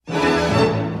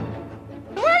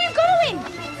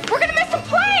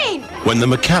when the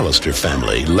McAllister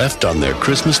family left on their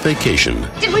Christmas vacation.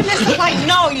 Did we miss the flight?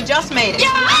 No, you just made it.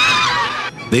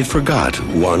 Yeah! They forgot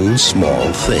one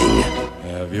small thing.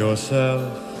 Have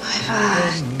yourself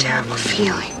I've a terrible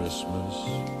feeling.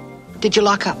 Did you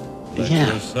lock up?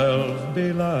 Yeah.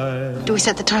 Do we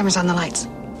set the timers on the lights?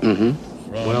 Mm-hmm.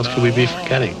 What else could we be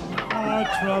forgetting?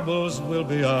 our troubles will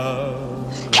be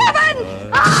ours. Kevin!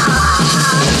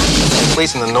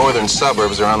 Police in the northern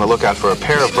suburbs are on the lookout for a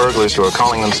pair of burglars who are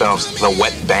calling themselves the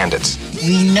Wet Bandits.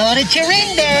 We know that you're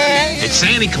in there. It's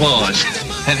Santa Claus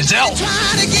and his elf.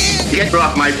 Get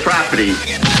off my property.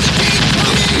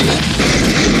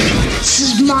 This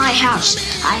is my house.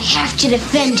 I have to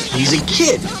defend it. He's a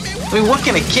kid. I mean, what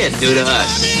can a kid do to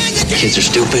us? Kids are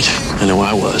stupid. I know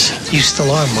I was. You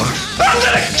still are, Mark. I'm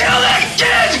gonna kill that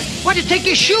kid! Why'd you take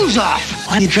your shoes off?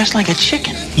 Why are you dressed like a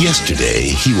chicken? Yesterday,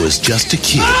 he was just a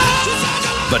kid.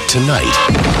 But tonight,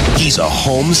 he's a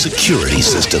home security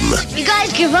system. You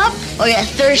guys give up, or you're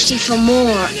thirsty for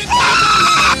more?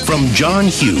 From John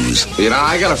Hughes. You know,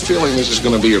 I got a feeling this is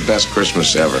going to be your best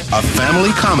Christmas ever. A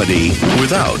family comedy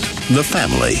without the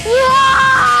family.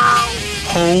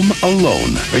 Home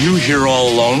Alone. Are you here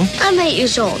all alone? I'm 8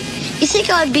 years old. You think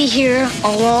I'd be here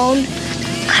alone?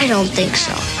 I don't think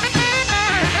so.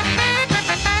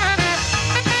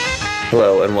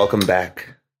 Hello, and welcome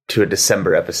back to a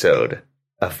December episode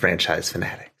of Franchise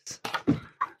Fanatics.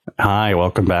 Hi,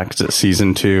 welcome back to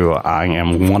Season 2. I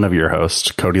am one of your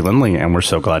hosts, Cody Lindley, and we're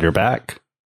so glad you're back.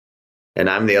 And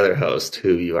I'm the other host,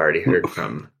 who you already heard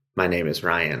from. My name is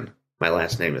Ryan. My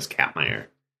last name is Kapmeyer. If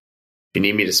you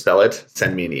need me to spell it,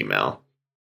 send me an email.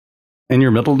 And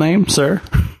your middle name, sir?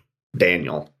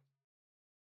 Daniel.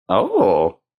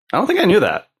 Oh, I don't think I knew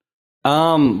that.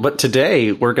 But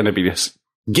today we're going to be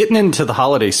getting into the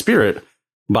holiday spirit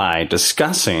by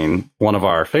discussing one of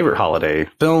our favorite holiday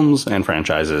films and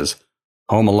franchises,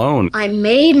 Home Alone. I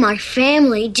made my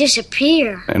family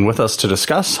disappear. And with us to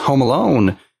discuss Home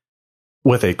Alone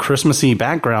with a Christmassy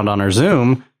background on our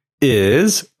Zoom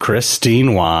is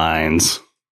Christine Wines.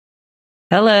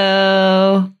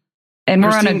 Hello. And we're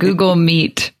on a Google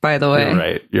Meet, by the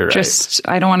way. You're right. Just,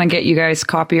 I don't want to get you guys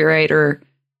copyright or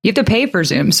you have to pay for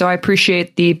Zoom. So I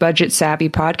appreciate the budget savvy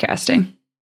podcasting.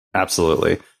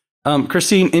 Absolutely.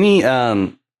 Christine, any,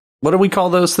 what do we call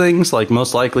those things? Like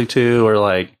most likely to, or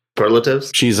like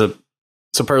superlatives? She's a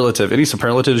superlative. Any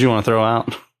superlatives you want to throw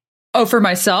out? Oh, for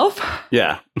myself?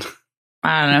 Yeah.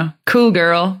 I don't know. Cool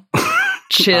girl.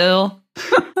 Chill.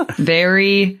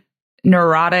 Very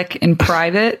neurotic in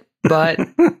private, but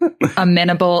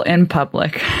amenable in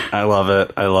public. I love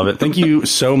it. I love it. Thank you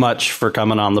so much for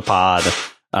coming on the pod.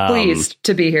 Pleased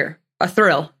to be here. A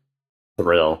thrill.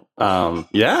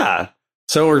 Yeah.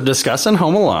 So we're discussing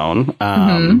Home Alone.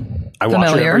 I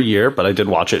watch it every year, but I did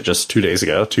watch it just 2 days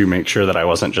ago to make sure that I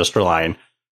wasn't just relying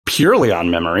purely on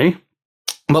memory.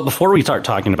 But before we start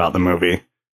talking about the movie,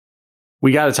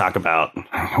 we got to talk about,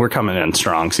 we're coming in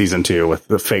strong, season 2 with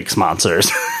the fake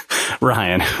sponsors.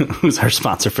 Ryan, who's our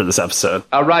sponsor for this episode?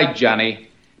 All right, Johnny.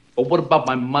 But what about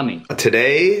my money?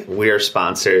 Today, we are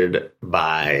sponsored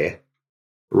by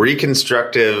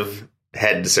Reconstructive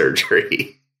Head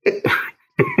Surgery.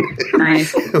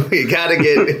 Nice. I have a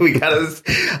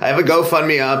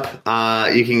GoFundMe up.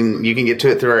 You can get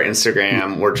to it through our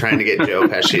Instagram. We're trying to get Joe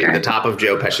Pesci, the top of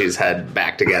Joe Pesci's head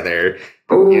back together.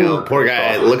 Ooh, you know, poor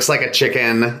guy looks like a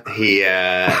chicken. He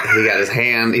got his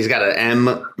hand. He's got an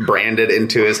M branded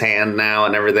into his hand now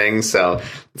and everything. So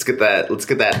let's get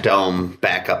that dome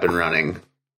back up and running.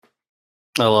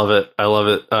 I love it.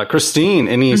 Christine,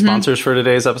 any sponsors for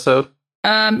today's episode?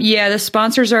 Yeah, the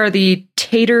sponsors are the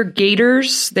Tater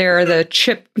Gators. They're the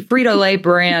chip Frito-Lay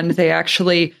brand. They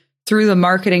actually, through the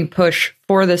marketing push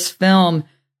for this film,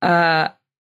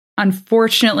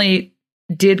 unfortunately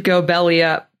did go belly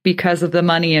up because of the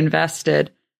money invested.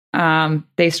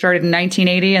 They started in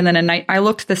 1980, and then I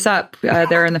looked this up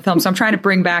there in the film. So I'm trying to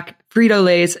bring back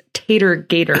Frito-Lay's Tater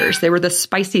Gators. They were the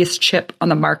spiciest chip on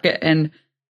the market in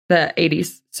the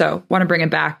 80s. So want to bring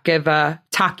it back, give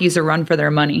Takis a run for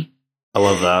their money. I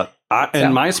love that.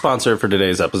 And my sponsor for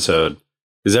today's episode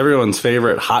is everyone's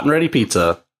favorite hot and ready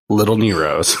pizza, Little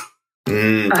Nero's.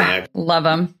 Love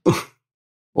him.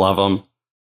 Love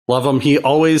him. He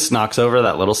always knocks over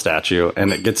that little statue,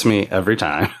 and it gets me every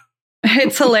time.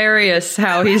 It's hilarious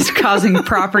how he's causing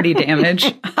property damage.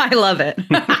 I love it.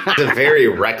 He's a very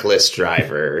reckless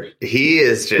driver. He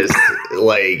is just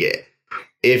like...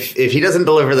 If he doesn't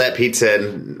deliver that pizza,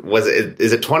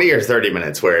 is it 20 or 30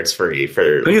 minutes where it's free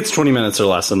for? I think it's 20 minutes or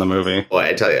less in the movie. Well,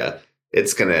 I tell you,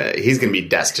 he's gonna be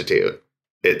destitute.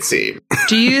 It seems.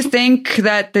 Do you think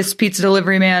that this pizza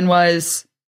delivery man was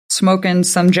smoking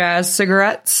some jazz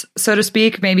cigarettes, so to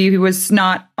speak. Maybe he was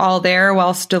not all there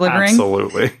whilst delivering.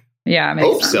 Absolutely. Yeah,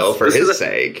 hope so for his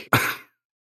sake.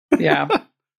 Yeah,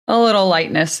 a little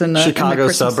lightness in the Chicago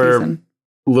suburb. Season.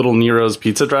 Little Nero's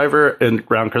pizza driver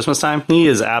around Christmas time. He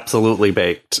is absolutely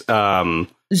baked.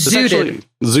 Zooted.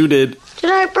 Did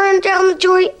I burn down the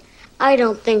joint? I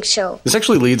don't think so. This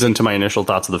actually leads into my initial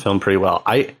thoughts of the film pretty well.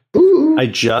 I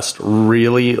just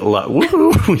really love.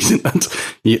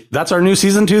 That's our new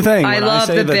season 2 thing. I love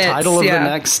say the bits, title of the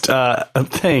next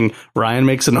thing, Ryan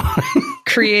makes a noise.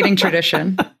 Creating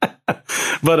tradition.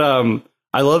 But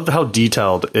I love how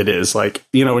detailed it is. Like,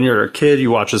 you know, when you're a kid, you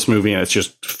watch this movie and it's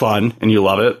just fun and you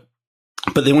love it.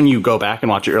 But then when you go back and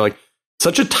watch it, you're like,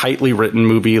 such a tightly written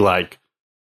movie. Like,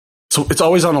 so it's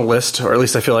always on a list, or at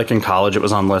least I feel like in college it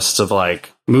was on lists of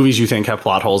like movies you think have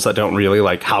plot holes that don't really,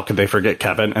 like, how could they forget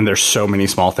Kevin? And there's so many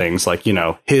small things, like, you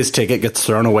know, his ticket gets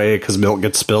thrown away because milk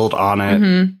gets spilled on it.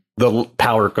 Mm-hmm. The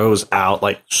power goes out,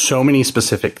 like so many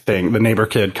specific things. The neighbor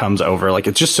kid comes over. Like,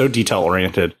 it's just so detail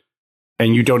oriented.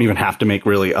 And you don't even have to make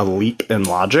really a leap in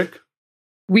logic.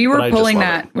 We were pulling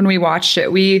that when we watched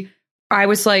it. I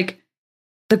was like,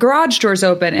 the garage door's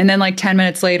open. And then like 10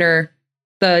 minutes later,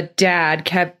 the dad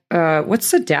kept, what's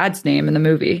the dad's name in the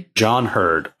movie? John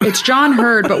Hurd. It's John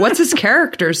Hurd, but what's his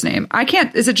character's name?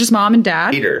 Is it just mom and dad?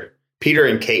 Peter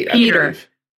and Kate. Peter.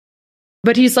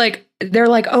 But he's like, they're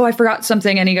like, oh, I forgot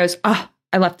something. And he goes, I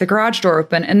left the garage door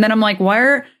open. And then I'm like,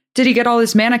 did he get all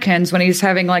his mannequins when he's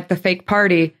having like the fake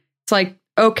party? It's like,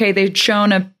 okay, they'd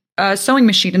shown a sewing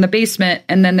machine in the basement,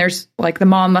 and then there's like the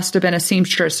mom must have been a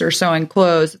seamstress or sewing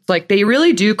clothes. It's like they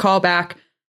really do call back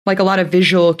like a lot of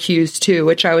visual cues too,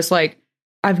 which I was like,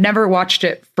 I've never watched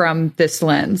it from this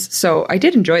lens. So I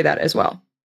did enjoy that as well.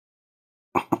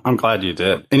 I'm glad you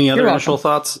did. Any other initial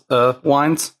thoughts,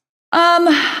 Wines?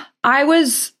 I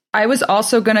was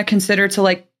also going to consider to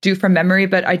like do from memory,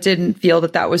 but I didn't feel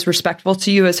that was respectful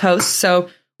to you as host. So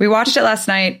we watched it last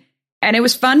night. And it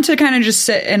was fun to kind of just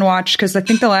sit and watch, because I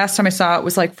think the last time I saw it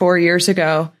was like 4 years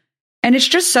ago. And it's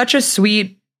just such a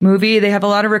sweet movie. They have a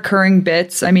lot of recurring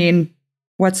bits. I mean,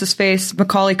 what's his face?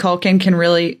 Macaulay Culkin can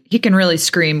really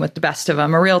scream with the best of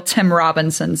them. A real Tim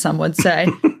Robinson, some would say.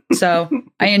 So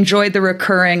I enjoyed the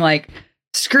recurring like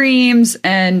screams.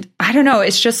 And I don't know,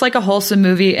 it's just like a wholesome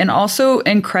movie, and also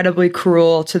incredibly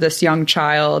cruel to this young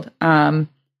child.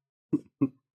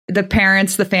 The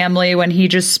parents, the family, when he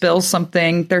just spills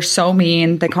something, they're so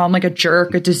mean. They call him like a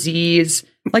jerk, a disease.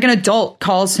 Like an adult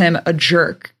calls him a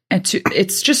jerk. And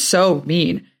it's just so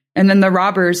mean. And then the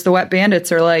robbers, the wet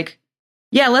bandits, are like,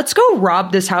 yeah, let's go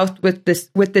rob this house with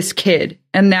this kid.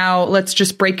 And now let's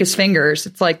just break his fingers.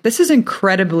 It's like, this is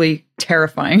incredibly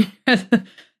terrifying.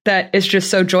 That is just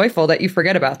so joyful that you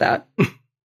forget about that.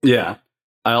 Yeah.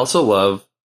 I also love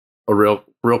a real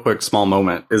quick small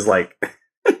moment is like,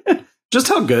 just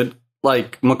how good,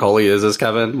 like, Macaulay is as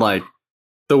Kevin. Like,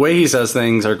 the way he says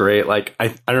things are great. Like,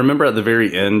 I remember at the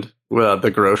very end,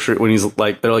 the grocery, when he's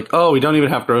like, they're like, oh, we don't even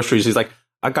have groceries. He's like,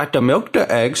 I got the milk,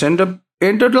 the eggs, and the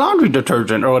laundry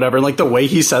detergent or whatever. Like, the way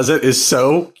he says it is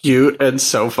so cute and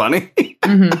so funny.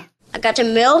 Mm-hmm. I got the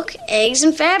milk, eggs,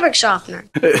 and fabric softener.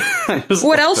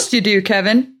 What else do you do,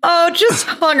 Kevin? Oh, just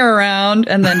hung around.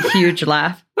 And then huge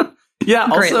laugh. Yeah,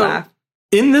 great also, laugh.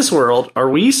 In this world, are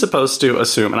we supposed to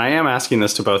assume, and I am asking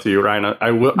this to both of you, Ryan,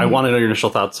 I want to know your initial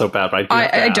thoughts so bad, but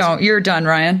I don't. You're done,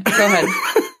 Ryan. Go ahead.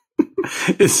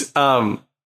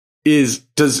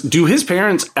 Do his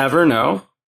parents ever know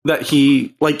that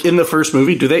he, like, in the first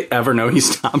movie, do they ever know he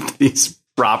stopped these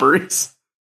robberies?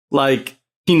 Like,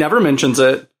 he never mentions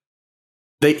it.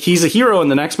 He's a hero in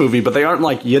the next movie, but they aren't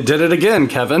like, you did it again,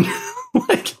 Kevin.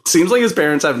 Like, it seems like his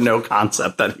parents have no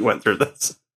concept that he went through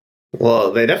this.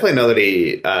 Well, they definitely know that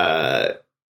he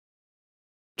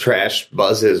trashed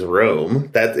Buzz's room.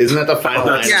 Isn't that the final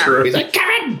line? That's true. He's like,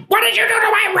 Kevin, what did you do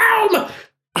to my room?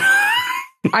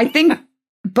 I think,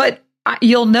 but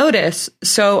you'll notice.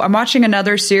 So I'm watching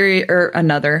another series,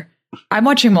 I'm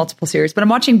watching multiple series, but I'm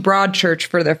watching Broadchurch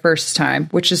for the first time,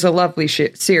 which is a lovely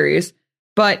series.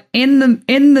 But in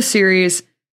the series,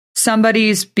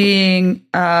 somebody's being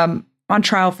on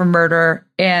trial for murder,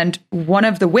 and one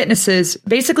of the witnesses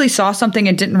basically saw something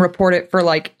and didn't report it for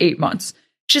like 8 months.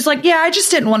 She's like, yeah, I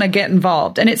just didn't want to get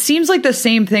involved. And it seems like the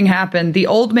same thing happened. The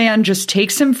old man just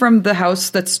takes him from the house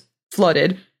that's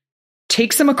flooded,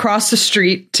 takes him across the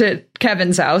street to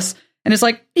Kevin's house, and is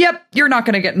like, yep, you're not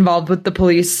going to get involved with the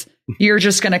police. You're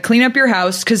just going to clean up your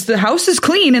house, because the house is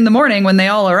clean in the morning when they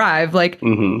all arrive. Like,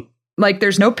 like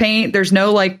there's no paint, there's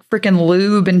no like freaking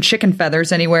lube and chicken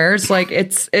feathers anywhere. It's like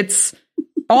it's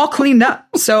all cleaned up.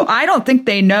 So I don't think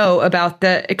they know about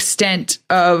the extent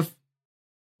of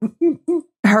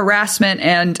harassment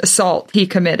and assault he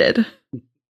committed.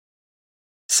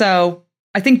 So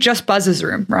I think just Buzz's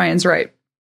room. Ryan's right.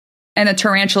 And the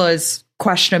tarantula is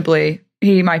questionably,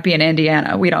 he might be in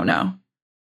Indiana. We don't know.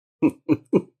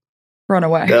 Run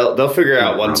away. They'll figure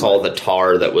out once all the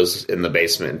tar that was in the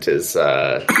basement is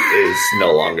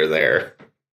no longer there.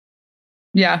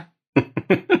 Yeah.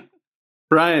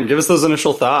 Ryan, give us those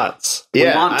initial thoughts.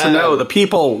 Yeah, we want to know. The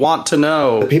people want to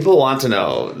know. The people want to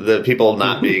know. The people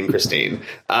not being Christine.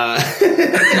 No,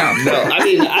 I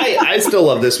mean, I still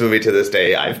love this movie to this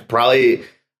day.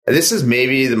 This is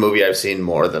maybe the movie I've seen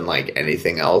more than like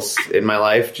anything else in my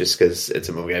life, just because it's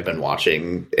a movie I've been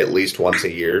watching at least once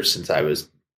a year since I was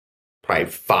probably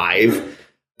 5.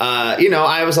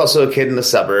 I was also a kid in the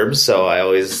suburbs, so I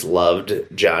always loved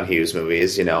John Hughes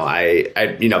movies. I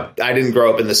didn't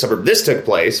grow up in the suburb this took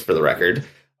place, for the record.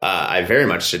 I very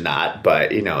much did not,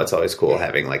 but it's always cool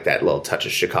having like that little touch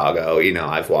of Chicago.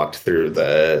 I've walked through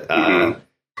the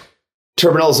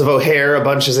terminals of O'Hare a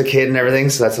bunch as a kid and everything,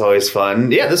 so that's always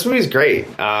fun. Yeah, this movie's great.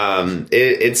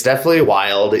 It's definitely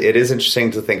wild. It is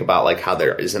interesting to think about like how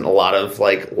there isn't a lot of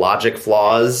like logic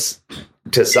flaws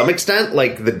to some extent,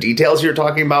 like the details you're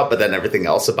talking about, but then everything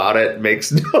else about it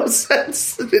makes no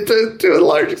sense to a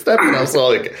large extent. But also,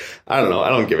 like, I don't know. I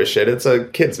don't give a shit. It's a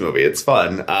kid's movie. It's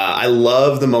fun. I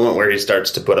love the moment where he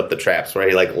starts to put up the traps, where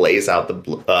he like lays out the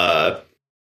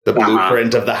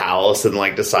blueprint of the house and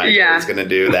like decides what he's going to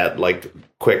do. That like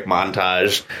quick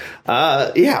montage.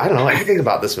 I don't know. Everything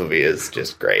about this movie is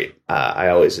just great. I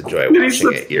always enjoy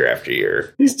watching it year after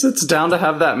year. He sits down to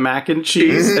have that mac and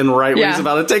cheese, and right when he's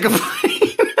about to take a break.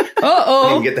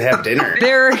 Doesn't get to have dinner.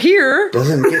 They're here.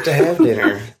 Doesn't get to have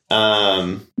dinner.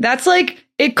 That's like,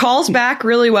 it calls back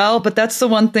really well, but that's the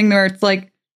one thing where it's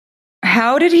like,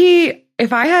 how did he,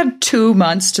 if I had 2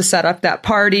 months to set up that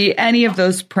party, any of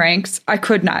those pranks, I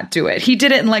could not do it. He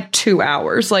did it in like 2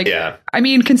 hours. Like, I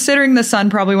mean, considering the sun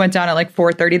probably went down at like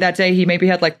 4:30 that day, he maybe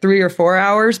had like 3 or 4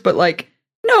 hours, but like,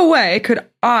 no way could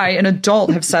I, an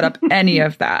adult, have set up any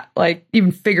of that. Like,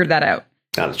 even figured that out.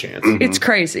 Not a chance. It's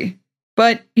crazy.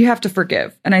 But you have to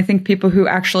forgive. And I think people who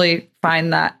actually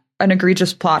find that an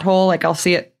egregious plot hole, like I'll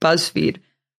see it BuzzFeed,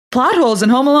 plot holes in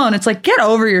Home Alone. It's like, get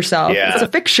over yourself. Yeah. It's a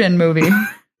fiction movie.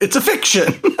 It's a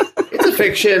fiction. It's a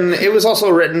fiction. It was also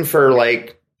written for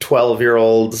like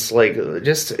 12-year-olds. Like,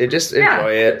 just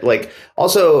enjoy it. Like,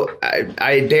 also,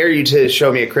 I dare you to show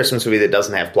me a Christmas movie that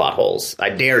doesn't have plot holes.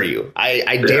 I dare you.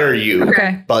 I dare you.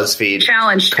 Okay. BuzzFeed.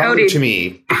 Challenge. Come Cody. to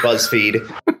me,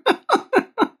 BuzzFeed.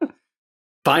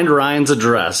 Find Ryan's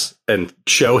address and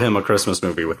show him a Christmas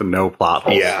movie with no plot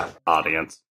holes. Yeah.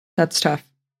 Audience. That's tough.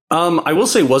 I will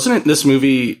say, wasn't it this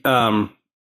movie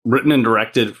written and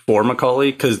directed for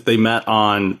Macaulay? Because they met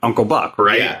on Uncle Buck,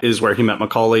 right? Yeah. Is where he met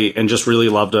Macaulay and just really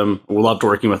loved him, loved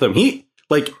working with him. He,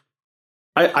 like,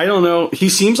 I don't know. He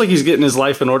seems like he's getting his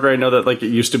life in order. I know that, like, it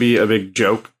used to be a big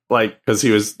joke, like, because he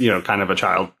was, kind of a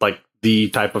child, like the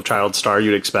type of child star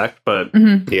you'd expect. But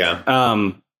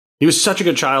yeah. He was such a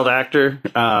good child actor.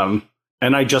 And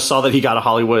I just saw that he got a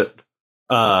Hollywood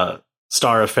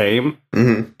Star of Fame.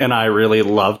 Mm-hmm. And I really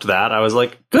loved that. I was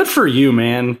like, good for you,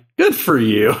 man. Good for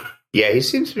you. Yeah, he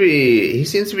seems to be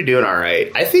doing all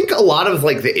right. I think a lot of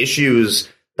like the issues,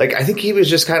 like I think he was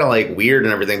just kind of like weird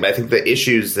and everything, but I think the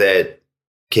issues that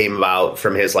came about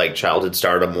from his like childhood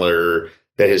stardom were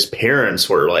that his parents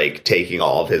were like taking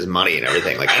all of his money and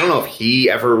everything. Like, I don't know if he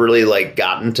ever really like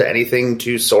got into anything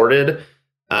too sordid.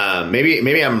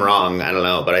 Maybe I'm wrong. I don't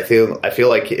know, but I feel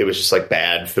like it was just like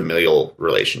bad familial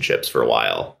relationships for a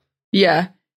while. Yeah,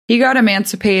 he got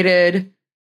emancipated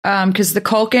because the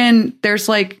Culkin, there's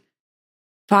like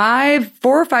 4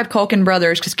 or 5 Culkin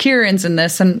brothers, because Kieran's in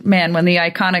this, and man, when the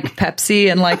iconic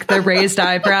Pepsi and like the raised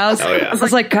eyebrows, I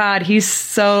was like, God, he's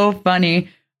so funny.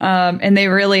 And they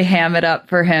really ham it up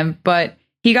for him, but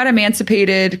he got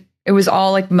emancipated. It was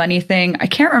all like money thing. I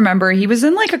can't remember. He was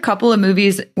in like a couple of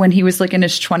movies when he was like in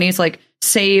his 20s, like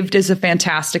Saved is a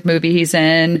fantastic movie he's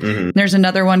in. Mm-hmm. There's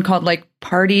another one called like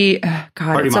Party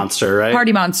Monster, right?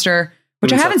 Party Monster,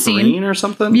 which I haven't seen or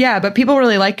something. Yeah, but people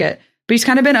really like it. But he's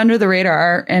kind of been under the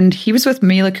radar, and he was with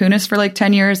Mila Kunis for like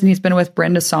 10 years, and he's been with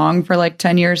Brenda Song for like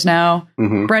 10 years now.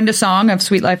 Mm-hmm. Brenda Song of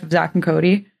Sweet Life of Zack and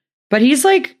Cody. But he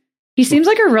seems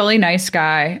like a really nice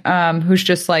guy who's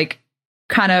just like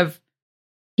kind of,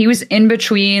 he was in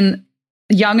between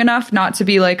young enough not to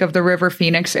be like of the River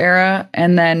Phoenix era,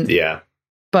 and then,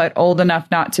 but old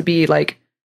enough not to be like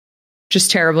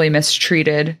just terribly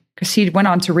mistreated, because he went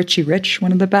on to Richie Rich,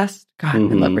 one of the best. God, I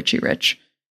love Richie Rich.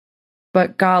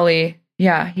 But golly,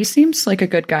 yeah, he seems like a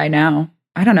good guy now.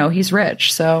 I don't know. He's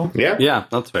rich, so yeah,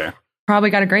 that's fair. Probably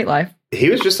got a great life. he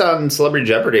was just on Celebrity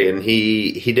Jeopardy, and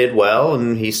he did well,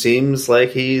 and he seems like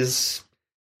he's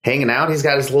hanging out. He's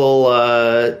got his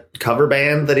little cover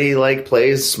band that he like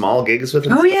plays small gigs with.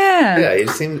 Oh yeah, yeah. He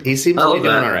seems to be doing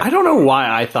all right. I don't know why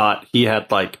I thought he had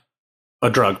like a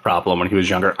drug problem when he was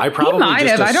younger. I probably might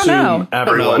just have. I don't know.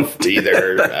 Everyone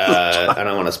either. I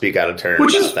don't want to speak out of turn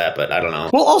about that, but I don't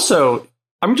know. Well, also,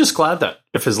 I'm just glad that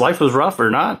if his life was rough or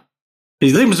not,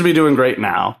 he seems to be doing great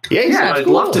now. Yeah, I'd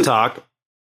love to talk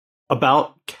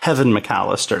about Kevin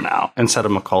McAllister now instead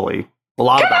of Macaulay. A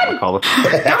lot about Macaulay.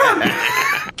 Kevin!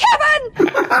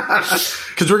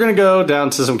 Because we're going to go down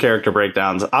to some character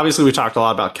breakdowns. Obviously, we talked a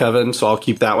lot about Kevin, so I'll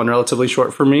keep that one relatively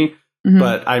short for me. Mm-hmm.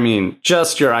 But, I mean,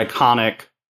 just your iconic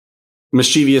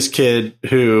mischievous kid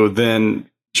who then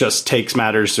just takes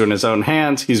matters in his own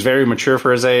hands. He's very mature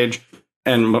for his age.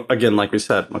 And, again, like we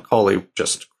said, Macaulay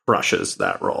just crushes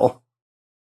that role.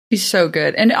 He's so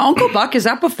good. And Uncle Buck, is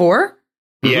that before?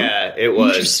 Yeah, it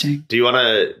was. Interesting. Do you want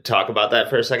to talk about that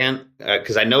for a second?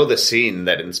 Because I know the scene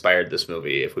that inspired this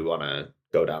movie, if we want to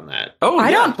go down that.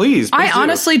 Oh, please I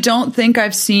honestly don't think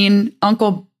I've seen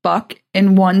Uncle Buck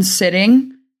in one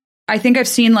sitting. I think I've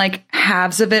seen like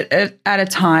halves of it at a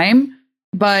time.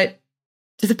 But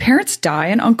do the parents die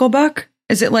in Uncle Buck?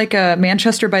 Is it like a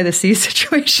Manchester by the Sea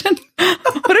situation?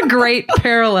 What a great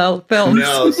parallel film.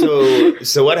 No,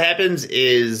 so what happens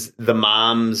is the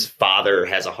mom's father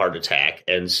has a heart attack,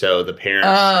 and so the parents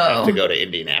have to go to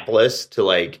Indianapolis to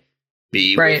like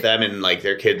be with them, and like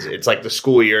their kids. It's like the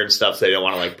school year and stuff, so they don't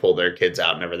want to like pull their kids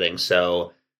out and everything.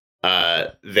 So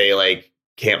they like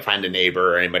can't find a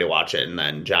neighbor or anybody watch it, and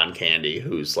then John Candy,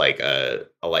 who's like a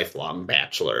lifelong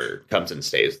bachelor, comes and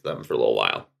stays with them for a little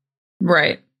while.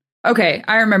 Right. Okay,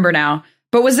 I remember now.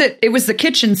 But it was the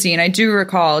kitchen scene. I do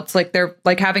recall. It's like they're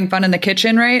like having fun in the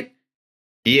kitchen, right?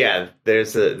 Yeah,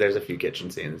 there's a few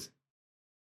kitchen scenes.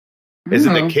 Is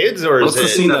it the kids or is it the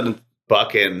scene that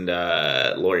Buck and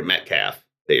Laurie Metcalf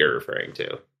that you're referring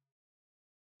to?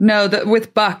 No,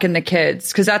 with Buck and the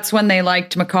kids, because that's when they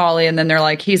liked Macaulay, and then they're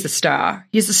like, he's a star.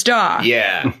 He's a star.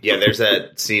 Yeah. There's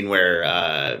that scene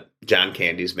where John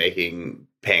Candy's making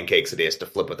pancakes that he has to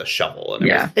flip with a shovel and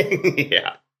everything.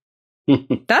 Yeah.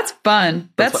 That's fun.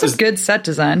 That's a good set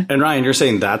design. And Ryan, you're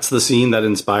saying that's the scene that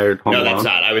inspired Home Alone? No, that's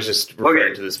not. I was just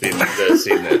referring to the scene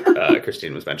that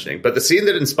Christine was mentioning. But the scene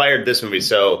that inspired this movie.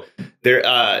 So there.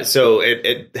 God,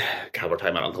 we're talking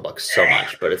about Uncle Buck so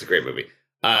much, but it's a great movie.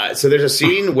 So there's a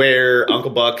scene where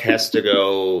Uncle Buck has to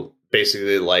go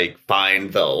basically like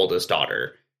find the oldest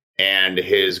daughter, and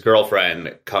his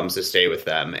girlfriend comes to stay with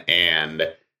them,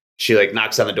 and she like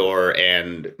knocks on the door,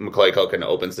 and Macaulay Culkin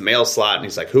opens the mail slot, and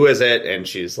he's like, "Who is it?" And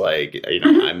she's like,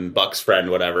 "I'm Buck's friend,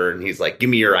 whatever." And he's like,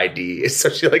 "Give me your ID." So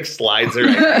she like slides her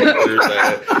ID through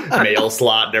the mail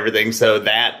slot and everything. So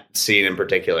that scene in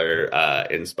particular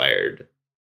inspired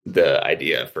the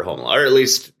idea for Home Alone, or at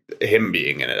least him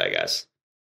being in it, I guess.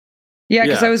 Yeah,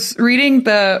 because I was reading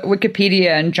the Wikipedia,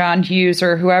 and John Hughes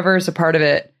or whoever is a part of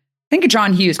it. I think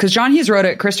John Hughes, because John Hughes wrote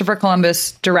it. Christopher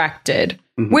Columbus directed,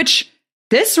 which.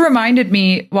 This reminded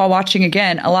me, while watching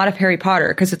again, a lot of Harry Potter,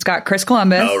 because it's got Chris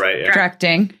Columbus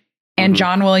directing and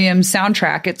John Williams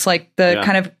soundtrack. It's like the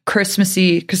kind of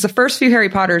Christmassy, because the first few Harry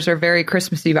Potters are very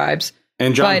Christmassy vibes.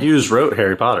 And John Hughes wrote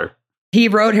Harry Potter. He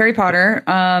wrote Harry Potter,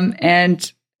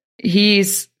 and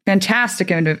he's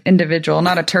fantastic individual,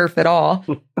 not a turf at all.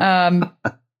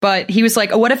 But he was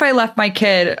like, what if I left my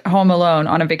kid home alone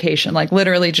on a vacation? Like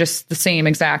literally just the same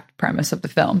exact premise of the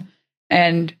film.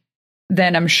 And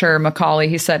then I'm sure Macaulay,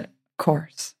 he said, of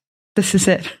course, this is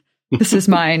it. This is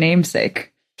my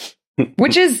namesake,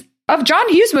 which is of John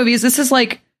Hughes movies. This is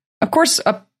like, of course,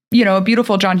 a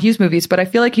beautiful John Hughes movies, but I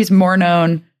feel like he's more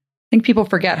known. I think people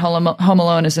forget Home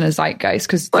Alone is in his zeitgeist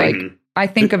because like I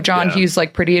think of John Hughes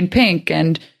like Pretty in Pink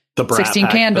and the 16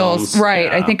 Candles. Films. Right.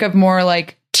 Yeah. I think of more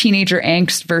like teenager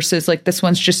angst versus like this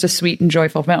one's just a sweet and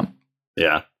joyful film.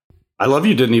 Yeah. I love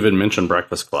you didn't even mention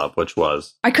Breakfast Club, which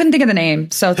was... I couldn't think of the name,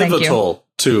 so thank you. Pivotal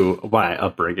to my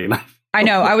upbringing. I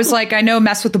know. I was like, I know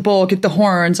Mess with the Bull, Get the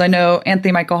Horns. I know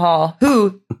Anthony Michael Hall,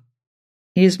 who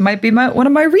might be one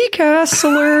of my recast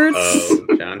alerts.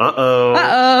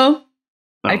 Uh-oh.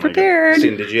 I prepared.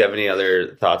 Christine, did you have any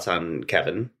other thoughts on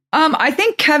Kevin? I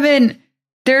think Kevin,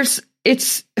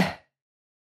 he's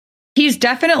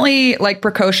definitely like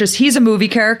precocious. He's a movie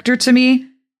character to me,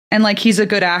 and like he's a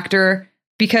good actor.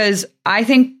 Because I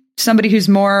think somebody who's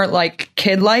more like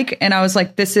kid-like, and I was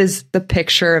like, this is the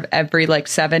picture of every like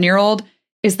 7-year-old,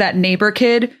 is that neighbor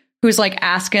kid who's like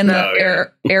asking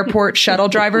the airport shuttle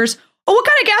drivers, oh, what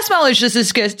kind of gas mileage does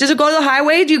this get? Does it go to the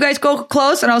highway? Do you guys go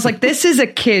close? And I was like, this is a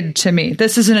kid to me.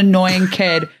 This is an annoying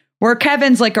kid. Where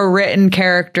Kevin's like a written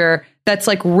character that's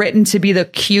like written to be the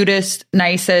cutest,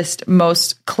 nicest,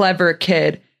 most clever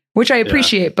kid, which I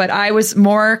appreciate. But I was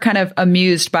more kind of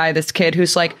amused by this kid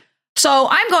who's like, so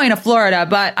I'm going to Florida,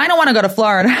 but I don't want to go to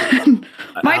Florida.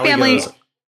 My Allie family.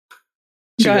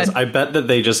 Goes, I bet that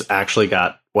they just actually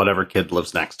got whatever kid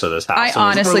lives next to this house. I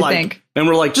honestly think. And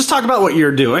we're like, just talk about what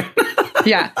you're doing.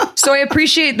 Yeah. So I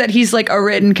appreciate that he's like a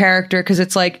written character, because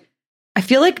it's like, I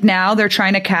feel like now they're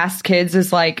trying to cast kids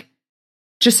as like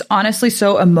just honestly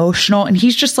so emotional. And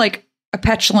he's just like a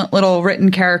petulant little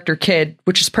written character kid,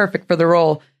 which is perfect for the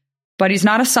role. But he's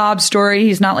not a sob story.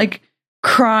 He's not like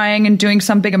crying and doing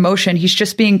some big emotion. He's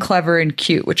just being clever and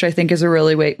cute, which I think is a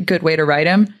really good way to write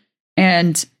him.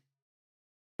 And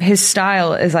his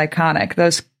style is iconic.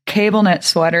 Those cable knit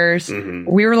sweaters.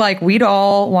 We were like, we'd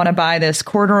all want to buy this.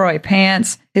 Corduroy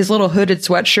pants, his little hooded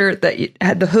sweatshirt that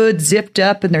had the hood zipped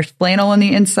up and there's flannel on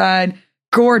the inside,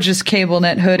 gorgeous cable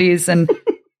knit hoodies.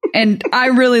 And I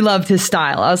really loved his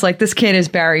style. I was like, this kid is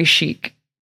Barry chic.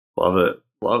 Love it.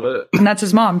 Love it. And that's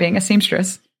his mom being a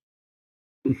seamstress.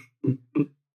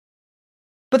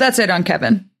 But that's it on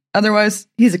Kevin. Otherwise,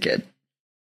 he's a kid.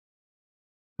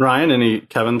 Ryan, any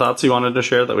Kevin thoughts you wanted to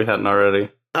share that we hadn't already?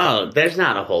 Oh, there's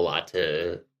not a whole lot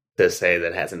to say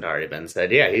that hasn't already been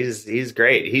said. Yeah, he's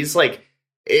great. He's like,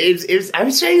 I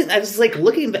was trying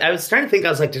to think, I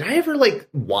was like, did I ever like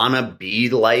want to be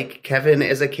like Kevin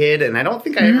as a kid? And I don't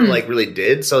think I ever like really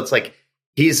did. So it's like,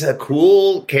 he's a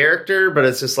cool character, but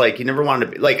it's just like, you never wanted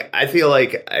to be like, I feel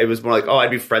like it was more like, oh,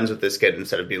 I'd be friends with this kid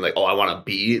instead of being like, oh, I want to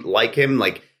be like him.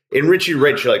 Like in Richie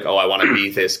Rich, you're like, oh, I want to be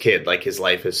this kid. Like his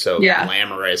life is so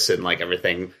glamorous and like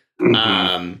everything.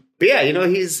 But yeah, you know,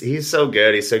 he's so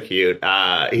good. He's so cute.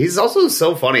 He's also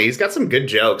so funny. He's got some good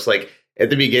jokes. Like at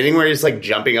the beginning where he's like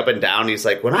jumping up and down, he's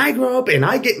like, when I grow up and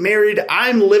I get married,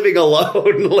 I'm living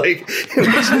alone. Like, which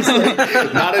is like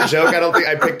not a joke I don't think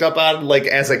I picked up on like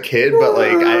as a kid, but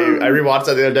like I rewatched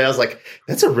that the other day. I was like,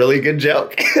 that's a really good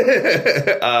joke.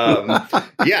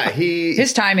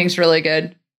 His timing's really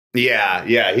good.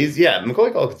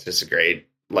 Macaulay Culkin's just a great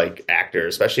like actor,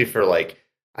 especially for like,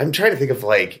 I'm trying to think of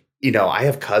like, you know, I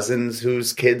have cousins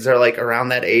whose kids are like around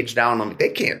that age now, and I'm like, they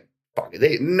can't.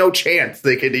 No chance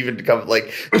they could even come like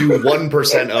do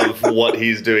 1% of what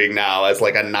he's doing now as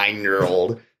like a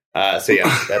 9-year-old. So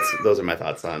yeah, those are my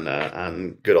thoughts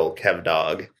on good old Kev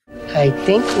Dog. I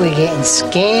think we're getting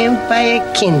scammed by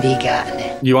a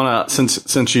kindergartner. You want to,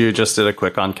 since you just did a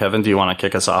quick on Kevin, do you want to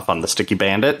kick us off on the Sticky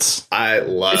Bandits?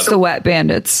 It's the Wet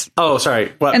Bandits. Oh,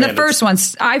 sorry. Wet Bandits. The first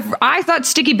one's I thought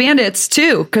Sticky Bandits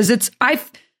too, because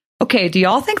okay, do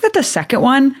y'all think that the second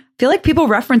one, I feel like people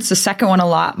reference the second one a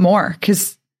lot more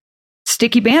because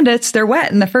Sticky Bandits, they're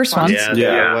wet in the first one.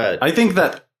 Yeah. Wet. I think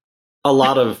that a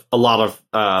lot of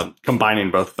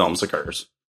combining both films occurs.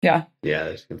 Yeah. Yeah,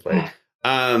 there's good play.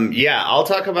 I'll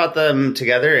talk about them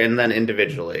together and then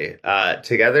individually.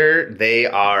 Together, they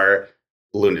are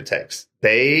lunatics.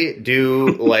 They do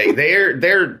like they're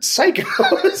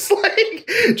psychos. Like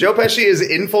Joe Pesci is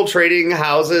infiltrating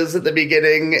houses at the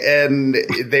beginning, and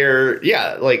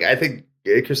I think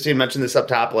Christine mentioned this up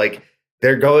top. Like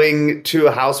they're going to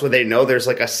a house where they know there's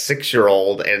like a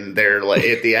 6-year-old, and they're like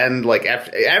at the end, like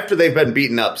after they've been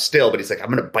beaten up still, but he's like, I'm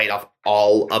gonna bite off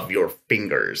all of your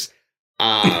fingers.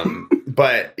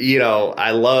 But you know,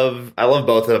 I love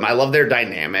both of them. I love their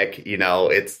dynamic. You know,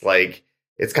 it's like.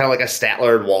 It's kind of like a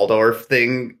Statler and Waldorf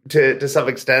thing to some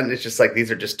extent. It's just like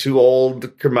these are just two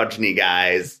old curmudgeon-y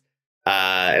guys.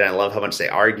 And I love how much they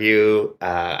argue.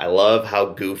 I love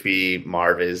how goofy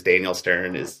Marv is. Daniel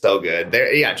Stern is so good.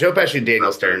 Joe Pesci and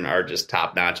Daniel Stern are just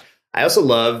top notch. I also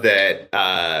love that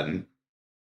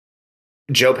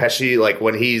Joe Pesci, like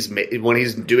when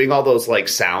he's doing all those like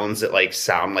sounds that like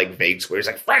sound like vague swears,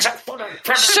 like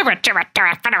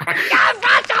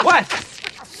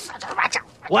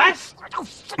What?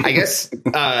 I guess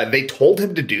they told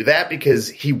him to do that because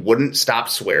he wouldn't stop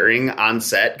swearing on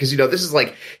set. Because, you know, this is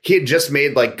like he had just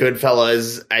made like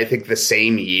Goodfellas, I think the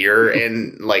same year.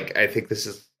 And like I think this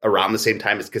is around the same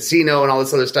time as Casino and all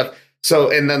this other stuff.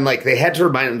 So and then like they had to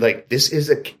remind him, like, this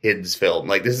is a kid's film.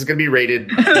 Like this is going to be rated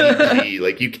PG.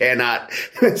 Like you cannot.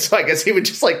 So I guess he would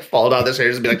just like fall down the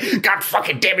stairs and be like, God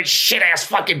fucking damn it, shit ass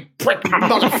fucking prick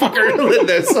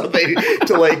motherfucker. Something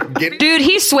to like get. Dude,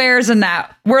 he swears in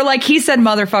that. We're like, he said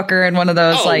motherfucker in one of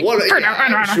those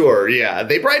Sure. Yeah.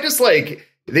 They probably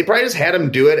just had him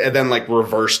do it and then like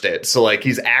reversed it. So like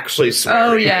he's actually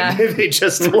swearing. Oh yeah. They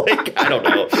just like, I don't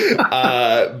know.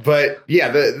 But yeah,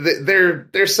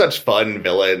 they're such fun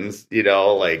villains, you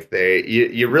know, like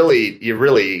you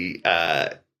really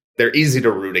they're easy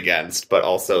to root against, but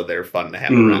also they're fun to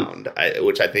have around,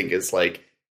 which I think is like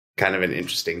kind of an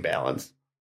interesting balance.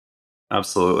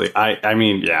 Absolutely. I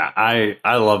mean, yeah,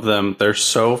 I love them. They're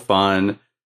so fun.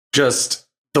 Just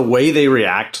the way they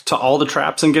react to all the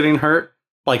traps and getting hurt.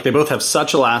 Like, they both have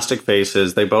such elastic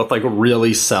faces. They both, like,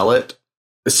 really sell it.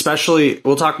 Especially,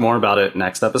 we'll talk more about it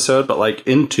next episode, but, like,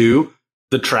 in 2,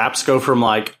 the traps go from,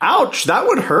 like, ouch, that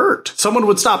would hurt. Someone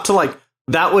would stop to, like,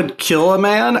 that would kill a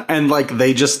man. And, like,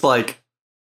 they just, like,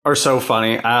 are so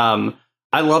funny.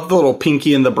 I love the little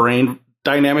Pinky and the Brain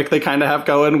dynamic they kind of have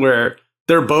going, where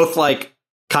they're both, like,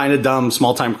 kind of dumb,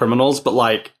 small-time criminals, but,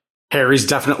 like, Harry's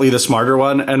definitely the smarter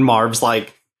one, and Marv's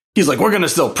like, he's like, we're going to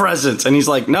steal presents. And he's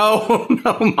like, no,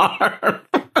 Marv.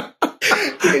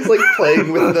 He's like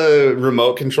playing with the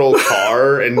remote control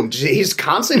car, and he's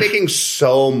constantly making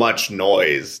so much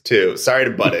noise, too. Sorry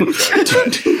to butt in.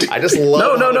 I just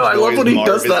love No, I love when he Marv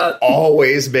does that.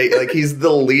 Always like, he's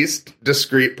the least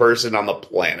discreet person on the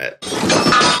planet.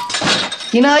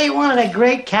 You know, you're one of the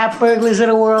great cat burglars of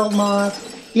the world, Marv.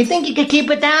 You think you could keep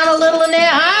it down a little in there,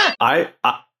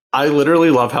 huh? I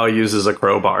literally love how he uses a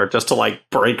crowbar just to, like,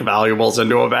 break valuables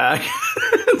into a bag.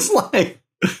 It's like,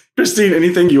 Christine,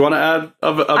 anything you want to add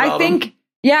about I think, him?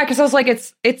 Yeah, because I was like,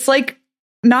 it's like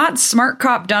not smart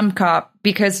cop, dumb cop,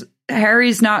 because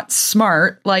Harry's not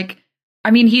smart. Like,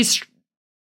 I mean,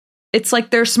 it's like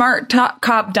they're smart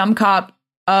cop, dumb cop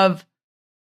of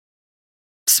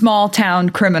small town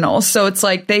criminals. So it's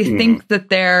like they think that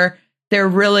they're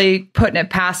really putting it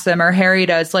past them, or Harry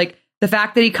does. Like, the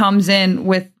fact that he comes in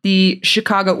with the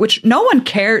Chicago, which no one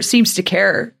seems to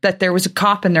care that there was a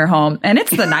cop in their home. And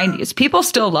it's the 90s. People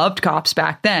still loved cops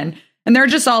back then. And they're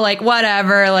just all like,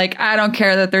 whatever. Like, I don't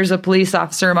care that there's a police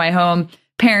officer in my home.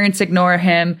 Parents ignore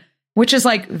him, which is,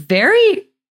 like, very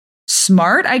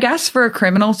smart, I guess, for a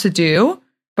criminal to do.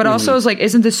 But also is like,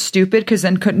 isn't this stupid? Because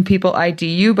then couldn't people ID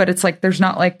you? But it's like, there's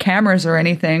not, like, cameras or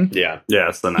anything. Yeah,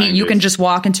 it's the 90s. You can just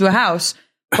walk into a house.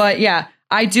 But yeah.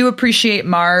 I do appreciate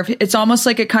Marv. It's almost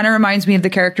like it kind of reminds me of the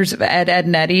characters of Ed,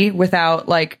 and Eddie without,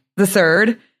 like, the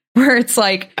third, where it's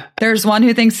like there's one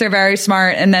who thinks they're very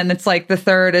smart, and then it's like the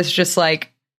third is just,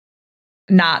 like,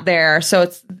 not there. So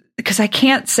it's because I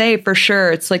can't say for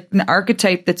sure. It's like an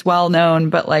archetype that's well known,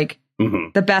 but, like,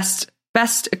 the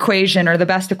best equation or the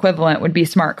best equivalent would be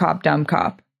smart cop, dumb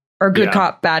cop, or good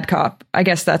cop, bad cop. I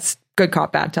guess that's good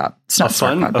cop, bad cop. It's not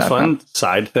a fun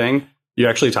side thing. You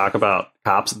actually talk about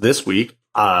cops this week.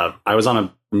 I was on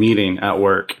a meeting at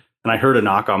work, and I heard a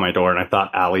knock on my door, and I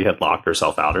thought Allie had locked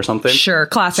herself out or something. Sure.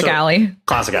 Classic Allie.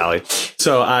 Classic Allie.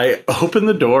 So I open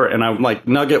the door, and I'm like,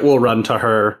 Nugget will run to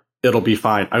her. It'll be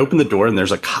fine. I open the door, and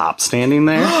there's a cop standing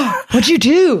there. What'd you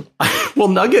do? Well,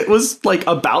 Nugget was, like,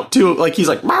 about to, like, he's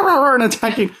like, rah, rah, rah, and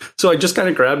attacking. So I just kind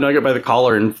of grabbed Nugget by the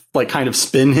collar and, like, kind of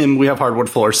spin him. We have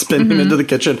hardwood floor. Spin him into the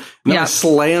kitchen. And then I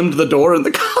slammed the door in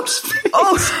the cop's face.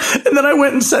 Oh. And then I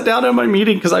went and sat down at my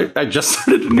meeting because I just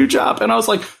started a new job. And I was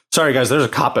like, sorry, guys, there's a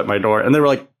cop at my door. And they were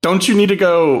like, don't you need to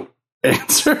go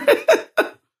answer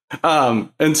it?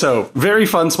 And so very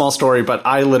fun, small story. But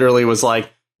I literally was like,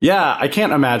 yeah, I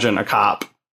can't imagine a cop,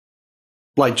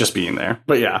 like, just being there.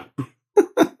 But yeah.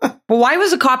 Well, why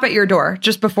was a cop at your door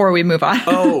just before we move on?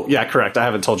 Oh, yeah, correct. I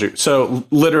haven't told you. So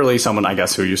literally someone, I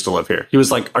guess, who used to live here. He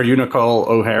was like, are you Nicole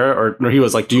O'Hara? Or no, he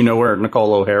was like, do you know where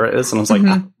Nicole O'Hara is? And I was like,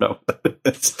 no.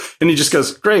 And he just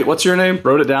goes, great. What's your name?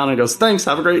 Wrote it down and goes, thanks.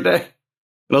 Have a great day. And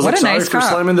I was like, sorry for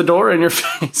slamming the door in your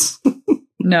face.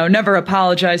 No, never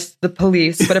apologize to the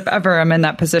police. But if ever I'm in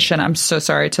that position, I'm so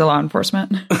sorry to law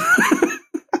enforcement.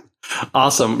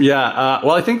 Awesome. Yeah.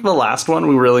 Well, I think the last one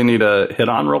we really need to hit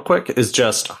on real quick is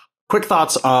just quick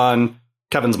thoughts on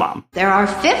Kevin's mom. There are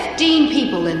 15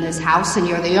 people in this house, and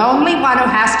you're the only one who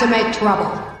has to make trouble.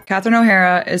 Catherine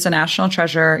O'Hara is a national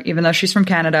treasure, even though she's from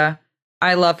Canada.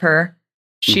 I love her.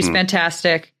 She's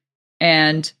fantastic.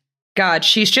 And God,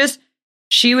 she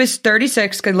was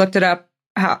 36. I looked it up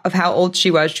of how old she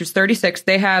was. She was 36.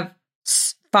 They have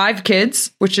 5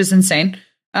 kids, which is insane.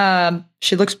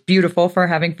 She looks beautiful for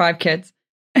having 5 kids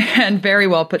and very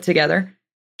well put together.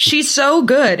 She's so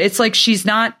good. It's like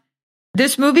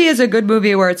this movie is a good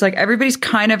movie where it's like everybody's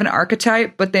kind of an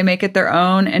archetype, but they make it their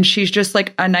own. And she's just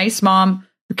like a nice mom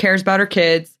who cares about her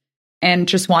kids and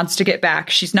just wants to get back.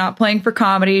 She's not playing for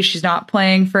comedy. She's not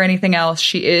playing for anything else.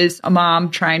 She is a mom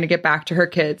trying to get back to her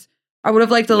kids. I would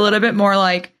have liked a little bit more,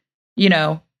 like,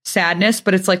 sadness,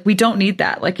 but it's like, we don't need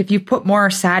that. Like, if you put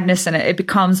more sadness in it, it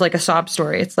becomes like a sob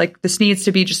story. It's like, this needs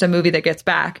to be just a movie that gets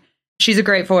back. She's a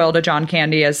great foil to John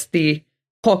Candy as the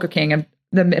polka king of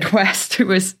the Midwest,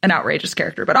 who is an outrageous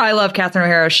character. But I love Catherine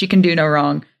O'Hara. She can do no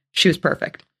wrong. She was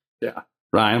perfect. Yeah.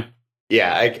 Ryan?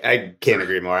 Yeah, I can't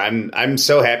agree more. I'm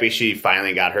so happy she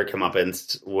finally got her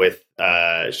comeuppance with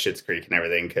Schitt's Creek and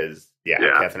everything, because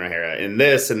Catherine O'Hara in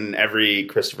this and every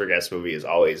Christopher Guest movie is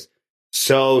always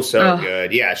so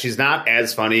good. Yeah, she's not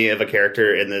as funny of a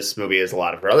character in this movie as a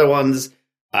lot of her other ones.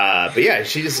 But yeah,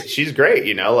 she's great,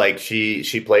 you know, like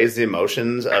she plays the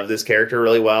emotions of this character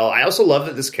really well. I also love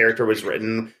that this character was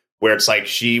written where it's like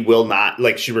she will not,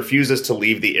 like, she refuses to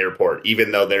leave the airport,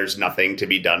 even though there's nothing to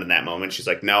be done in that moment. She's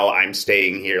like, no, I'm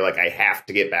staying here. Like, I have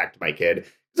to get back to my kid.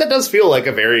 That does feel like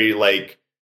a very, like,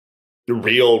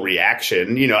 real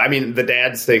reaction. You know, I mean, the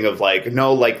dad's thing of like,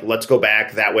 no, like, let's go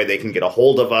back. That way they can get a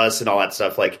hold of us and all that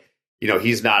stuff. Like, you know,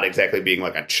 he's not exactly being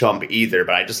like a chump either,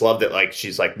 but I just love that, like,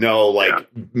 she's like, no, like,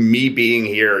 me being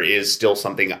here is still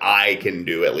something I can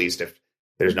do, at least if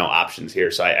there's no options here.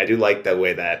 So I do like the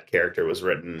way that character was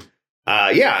written.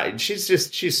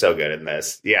 She's so good in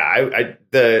this. Yeah,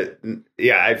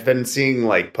 I've been seeing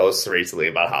like posts recently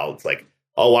about how it's like,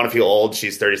 oh, want to feel old?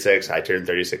 She's 36. I turned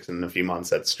 36 in a few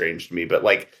months. That's strange to me. But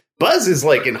like, Buzz is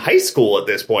like in high school at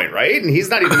this point, right? And he's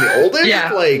not even the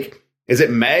oldest. Like, is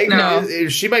it Meg? No.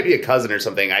 She might be a cousin or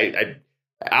something. I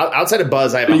outside of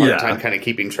Buzz, I have a hard time kind of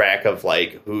keeping track of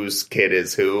like whose kid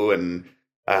is who. And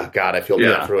God, I feel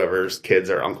bad for whoever's kids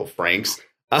are Uncle Frank's.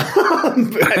 I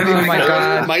think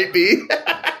God. Might be.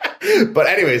 But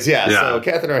anyways, so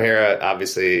Catherine O'Hara,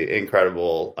 obviously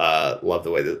incredible. Love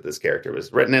the way that this character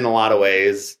was written in a lot of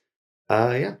ways.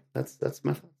 That's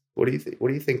my thought. What do you think? What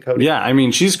do you think, Cody? Yeah, I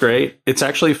mean, she's great. It's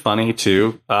actually funny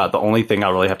too. The only thing I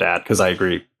really have to add, because I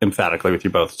agree emphatically with you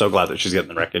both. So glad that she's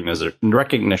getting the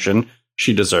recognition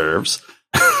she deserves.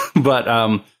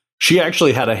 But she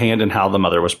actually had a hand in how the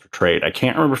mother was portrayed. I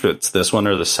can't remember if it's this one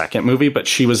or the second movie, but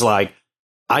she was like,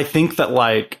 I think that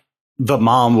like the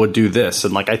mom would do this,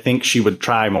 and like I think she would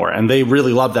try more. And they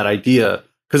really loved that idea,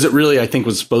 because it really, I think,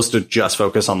 was supposed to just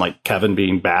focus on like Kevin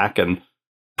being back and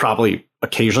probably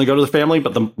occasionally go to the family.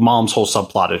 But the mom's whole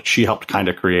subplot, she helped kind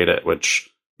of create it, which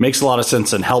makes a lot of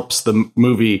sense and helps the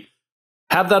movie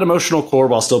have that emotional core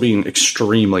while still being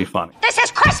extremely funny. This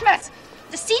is Christmas,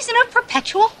 the season of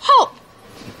perpetual hope.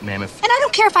 Ma'am, And I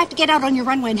don't care if I have to get out on your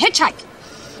runway and hitchhike.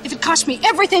 If it costs me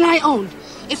everything I own.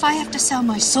 If I have to sell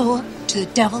my soul to the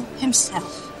devil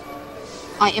himself,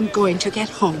 I am going to get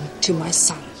home to my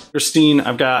son. Christine,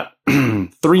 I've got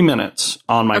 3 minutes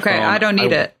on my phone. Okay, I don't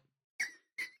need it.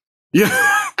 Yeah.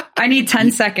 I need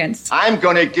 10 seconds. I'm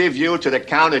going to give you to the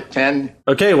count of 10.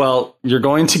 Okay, well, you're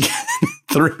going to get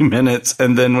 3 minutes,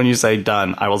 and then when you say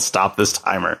done, I will stop this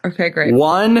timer. Okay, great.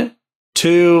 1,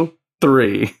 2,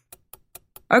 3.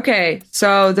 Okay,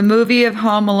 so the movie of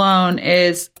Home Alone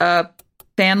is a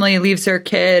family leaves their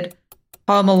kid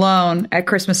home alone at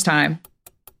Christmas time.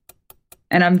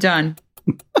 And I'm done.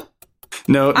 I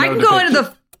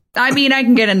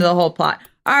can get into the whole plot.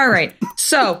 All right.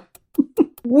 So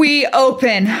we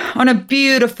open on a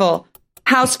beautiful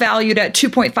house valued at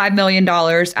 $2.5 million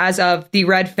as of the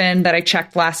Redfin that I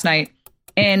checked last night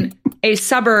in a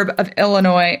suburb of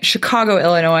Illinois, Chicago,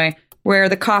 Illinois, where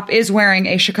the cop is wearing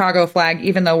a Chicago flag,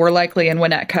 even though we're likely in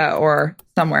Winnetka or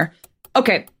somewhere.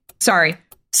 Okay. Sorry.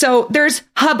 So there's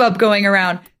hubbub going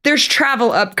around. There's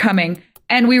travel upcoming.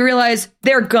 And we realize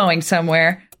they're going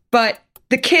somewhere. But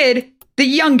the kid, the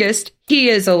youngest, he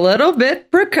is a little bit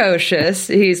precocious.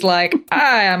 He's like,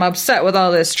 I am upset with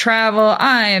all this travel.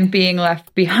 I am being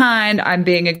left behind. I'm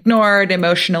being ignored,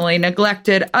 emotionally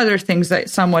neglected. Other things that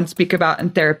someone speak about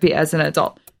in therapy as an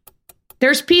adult.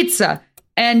 There's pizza.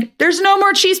 And there's no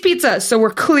more cheese pizza, so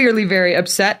we're clearly very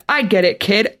upset. I get it,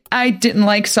 kid. I didn't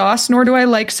like sauce, nor do I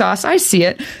like sauce. I see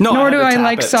it. Nor do I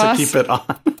like sauce. To keep it on.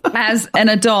 As an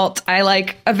adult, I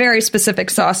like a very specific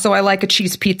sauce, so I like a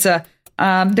cheese pizza.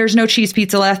 There's no cheese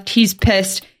pizza left. He's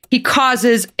pissed. He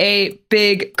causes a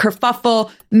big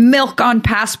kerfuffle. Milk on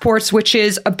passports, which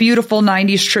is a beautiful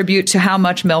 90s tribute to how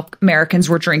much milk Americans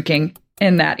were drinking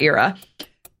in that era.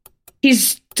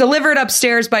 He's delivered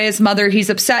upstairs by his mother. He's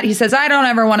upset. He says, I don't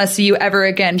ever want to see you ever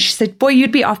again. She said, boy,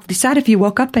 you'd be awfully sad if you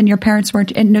woke up and your parents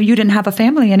weren't, and no, you didn't have a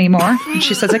family anymore. And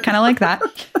she says it kind of like that.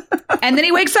 And then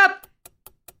he wakes up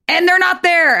and they're not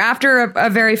there after a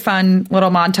very fun little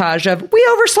montage of we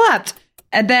overslept.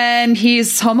 And then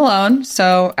he's home alone.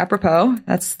 So apropos,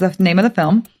 that's the name of the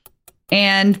film.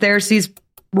 And there's these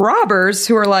robbers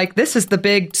who are like, this is the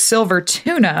big silver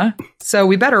tuna, so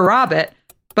we better rob it.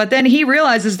 But then he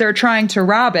realizes they're trying to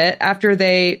rob it after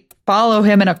they follow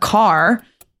him in a car,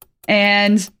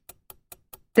 and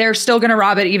they're still going to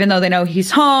rob it even though they know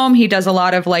he's home. He does a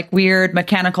lot of like weird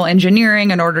mechanical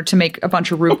engineering in order to make a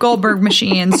bunch of Rube Goldberg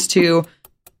machines to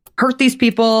hurt these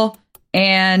people.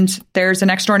 And there's a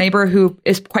next door neighbor who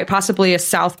is quite possibly a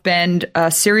South Bend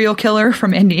serial killer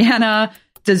from Indiana,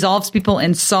 dissolves people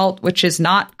in salt, which is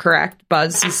not correct.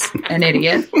 Buzz is an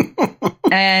idiot.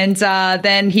 And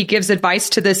then he gives advice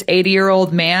to this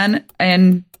 80-year-old man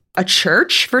in a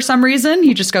church for some reason.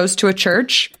 He just goes to a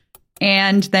church.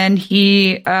 And then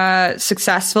he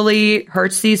successfully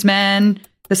hurts these men.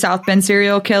 The South Bend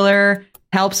serial killer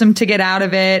helps him to get out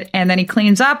of it. And then he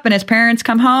cleans up and his parents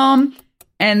come home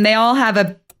and they all have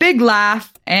a big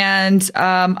laugh. And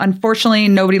unfortunately,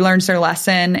 nobody learns their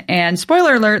lesson. And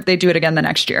spoiler alert, they do it again the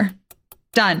next year.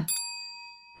 Done.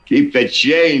 Keep the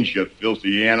change, you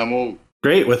filthy animal.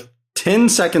 Great. With 10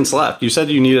 seconds left. You said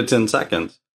you needed 10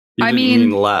 seconds. You didn't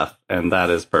mean left. And that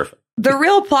is perfect. The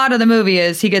real plot of the movie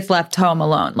is he gets left home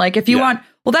alone. Like, if you want,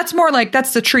 well, that's more like,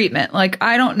 that's the treatment. Like,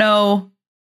 I don't know.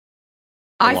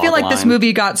 I feel like this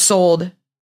movie got sold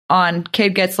on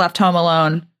kid gets left home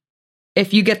alone.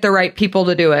 If you get the right people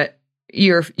to do it,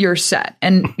 you're set.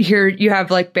 And here you have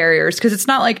like barriers, because it's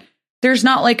not like there's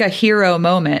not like a hero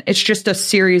moment. It's just a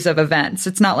series of events.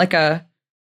 It's not like a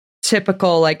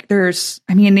typical, like the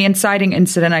inciting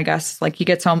incident, I guess, like he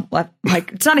gets home left,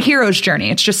 like it's not a hero's journey.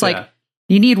 It's just like,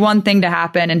 you need one thing to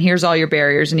happen, and here's all your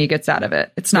barriers, and he gets out of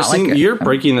it. It's not like you're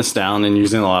breaking this down and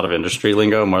using a lot of industry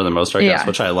lingo more than most, I guess,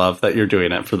 which I love that you're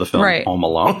doing it for the film Home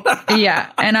Alone.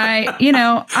 Yeah, and I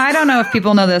don't know if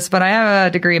people know this, but I have a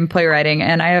degree in playwriting,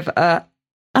 and I have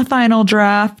a final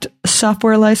draft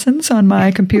software license on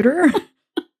my computer,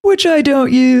 which I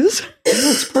don't use.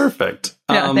 That's perfect.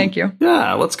 Yeah, thank you.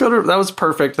 Yeah, let's go to that. Was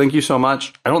perfect. Thank you so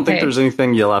much. I don't think there's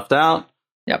anything you left out.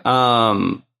 Yep.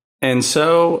 And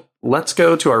so let's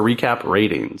go to our recap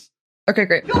ratings. Okay,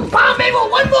 great. You bomb me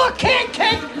with one more can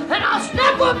cake, and I'll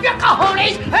snap up your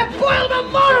cojones and boil the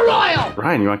motor oil.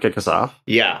 Ryan, you want to kick us off?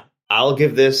 Yeah, I'll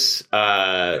give this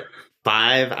 5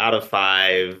 out of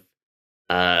 5.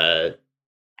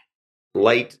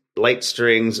 Light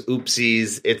strings,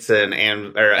 oopsies. It's an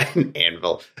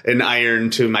anvil, an iron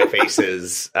to my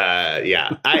faces. I'm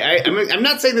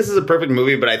not saying this is a perfect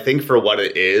movie, but I think for what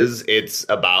it is, it's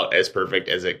about as perfect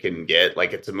as it can get.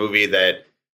 Like, it's a movie that,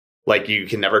 like, you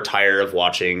can never tire of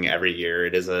watching every year.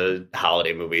 It is a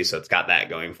holiday movie, so it's got that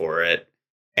going for it.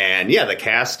 And yeah, the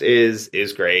cast is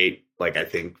great. Like, I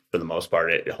think for the most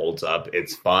part, it holds up.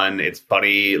 It's fun. It's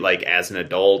funny, like, as an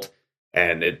adult.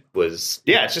 And it was,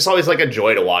 it's just always like a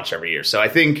joy to watch every year. So I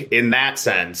think in that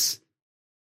sense,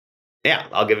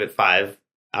 I'll give it 5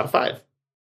 out of 5.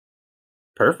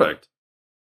 Perfect.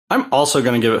 I'm also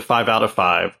going to give it 5 out of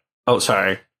 5. Oh,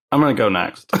 sorry. I'm going to go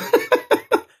next.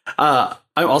 I'm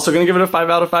also going to give it a 5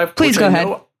 out of 5. Please go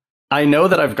ahead. I know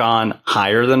that I've gone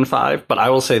higher than 5, but I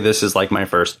will say this is like my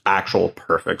first actual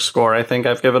perfect score I think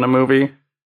I've given a movie. And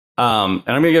I'm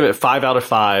going to give it 5 out of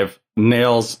 5.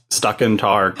 Nails stuck in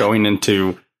tar going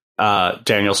into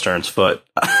Daniel Stern's foot.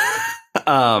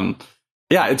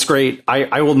 It's great.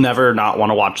 I will never not want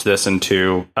to watch this and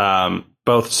 2.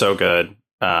 Both so good.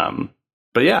 But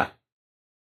yeah,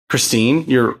 Christine,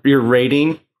 your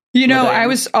rating. I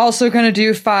was also going to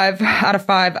do 5 out of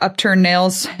 5 upturned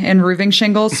nails and roofing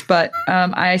shingles, but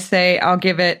I say I'll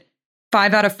give it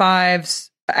 5 out of 5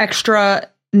 extra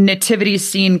nativity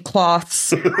scene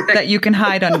cloths that you can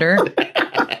hide under.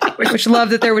 Which love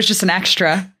that there was just an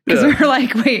extra, because we were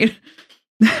like, wait,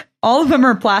 all of them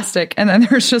are plastic, and then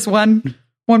there's just one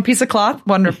piece of cloth,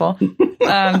 wonderful,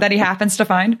 that he happens to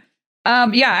find.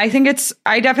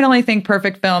 I definitely think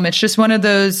perfect film. It's just one of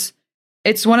those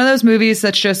movies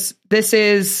that's just, this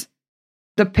is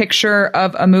the picture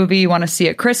of a movie you want to see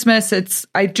at Christmas.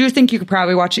 I do think you could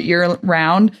probably watch it year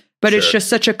round, but It's just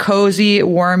such a cozy,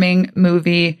 warming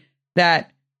movie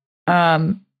that,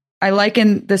 I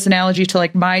liken this analogy to,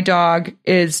 like, my dog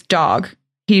is dog.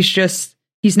 He's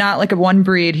not like a one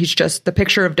breed. He's just the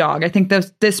picture of dog. I think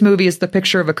this movie is the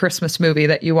picture of a Christmas movie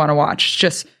that you want to watch. It's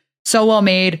just so well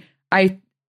made.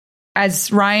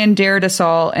 As Ryan dared us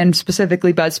all, and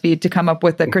specifically BuzzFeed, to come up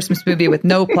with a Christmas movie with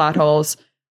no plot holes,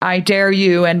 I dare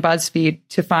you and BuzzFeed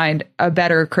to find a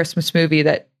better Christmas movie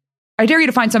I dare you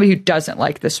to find somebody who doesn't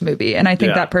like this movie. And I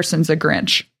think that person's a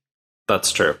Grinch.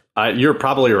 That's true. You're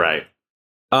probably right.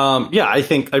 I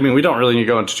think, we don't really need to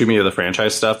go into too many of the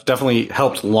franchise stuff. Definitely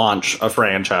helped launch a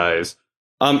franchise.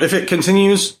 If it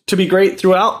continues to be great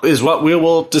throughout is what we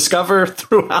will discover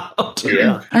throughout.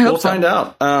 Yeah, we'll find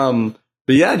out.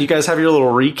 But yeah, do you guys have your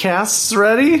little recasts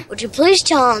ready? Would you please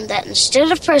tell him that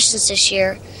instead of presents this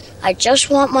year, I just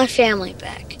want my family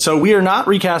back? So we are not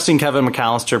recasting Kevin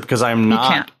McAllister because I'm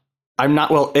not.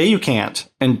 Well, A, you can't.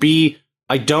 And B,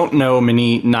 I don't know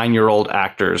many 9-year-old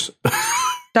actors.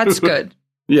 That's good.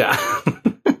 Yeah.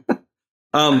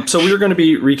 So we are going to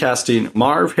be recasting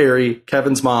Marv, Harry,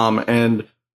 Kevin's mom, and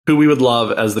who we would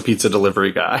love as the pizza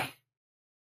delivery guy.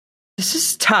 This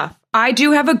is tough. I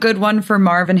do have a good one for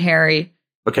Marv and Harry.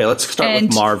 Okay, let's start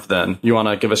with Marv then. You want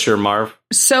to give us your Marv?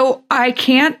 So I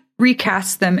can't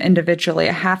recast them individually.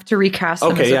 I have to recast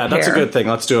them as a pair. That's a good thing.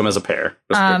 Let's do them as a pair.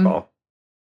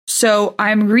 So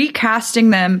I'm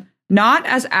recasting them not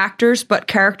as actors, but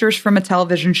characters from a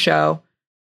television show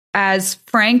as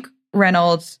Frank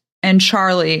Reynolds and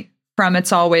Charlie from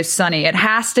It's Always Sunny. It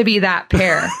has to be that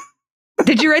pair.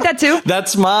 Did you write that too?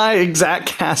 That's my exact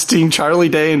casting, Charlie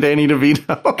Day and Danny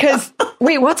DeVito. Because,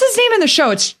 wait, what's his name in the show?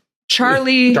 It's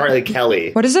Charlie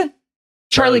Kelly. What is it?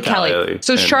 Charlie Kelly.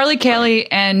 So it's Charlie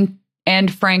Kelly and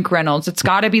Frank Reynolds. It's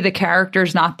got to be the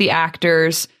characters, not the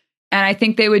actors. And I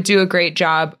think they would do a great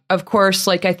job. Of course,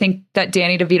 like I think that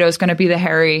Danny DeVito is going to be the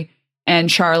Harry and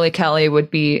Charlie Kelly would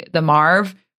be the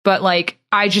Marv. But like,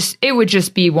 it would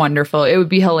just be wonderful. It would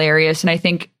be hilarious. And I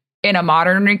think in a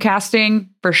modern recasting,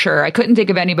 for sure. I couldn't think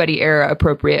of anybody era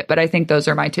appropriate, but I think those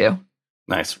are my two.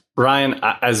 Nice. Ryan,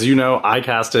 as you know, I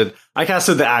casted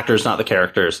the actors, not the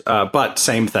characters, but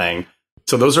same thing.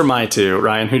 So those are my two.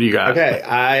 Ryan, who do you got? Okay,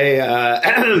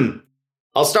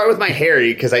 I'll start with my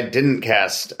Harry because I didn't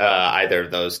cast either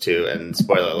of those two. And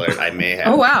spoiler alert, I may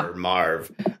have for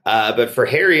Marv. But for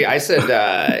Harry, I said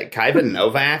Kaivan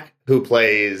Novak, who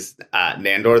plays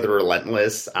Nandor the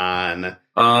Relentless on...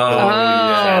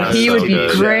 he would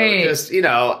be great. Just,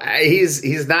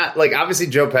 he's not like, obviously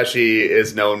Joe Pesci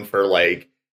is known for like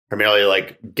primarily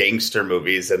like gangster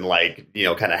movies and like,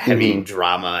 kind of heavy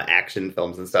drama action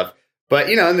films and stuff. But,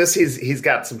 in this, he's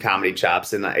got some comedy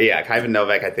chops. And Kaivan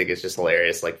Novak, I think, is just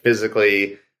hilarious. Like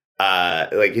physically,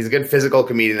 he's a good physical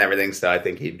comedian and everything. So I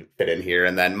think he'd fit in here.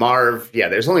 And then Marv,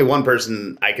 there's only one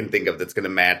person I can think of that's going to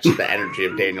match the energy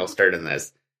of Daniel Stern in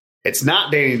this. It's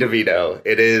not Danny DeVito.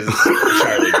 It is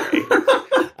Charlie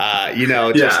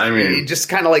Day. Just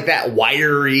kind of like that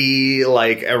wiry,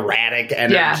 like erratic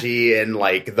energy and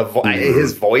like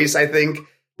his voice, I think,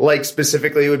 like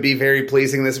specifically would be very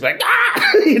pleasing. This like,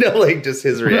 just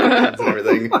his reactions and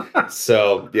everything.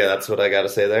 So that's what I got to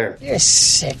say there. You're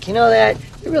sick. You know that?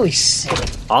 You're really sick.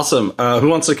 Awesome. Who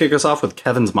wants to kick us off with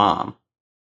Kevin's mom?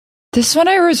 This one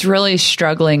I was really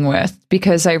struggling with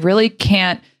because I really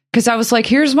can't. Because I was like,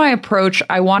 here's my approach.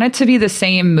 I want it to be the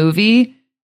same movie,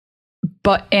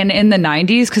 but in the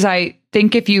 90s, because I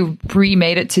think if you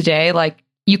remade it today, like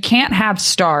you can't have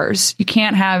stars. You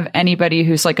can't have anybody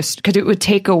who's like because it would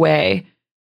take away.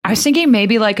 I was thinking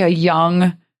maybe like a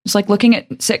young, it's like looking at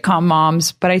sitcom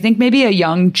moms, but I think maybe a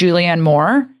young Julianne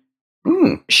Moore.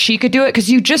 She could do it because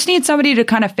you just need somebody to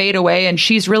kind of fade away, and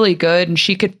she's really good, and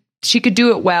she could do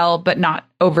it well, but not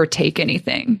overtake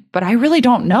anything. But I really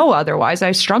don't know otherwise.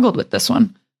 I struggled with this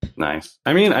one. Nice.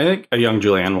 I mean, I think a young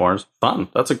Julianne Moore is fun.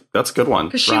 That's a good one.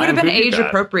 Because she would have been age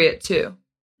appropriate too.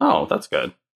 Oh, that's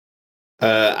good.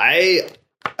 So I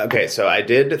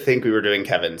did think we were doing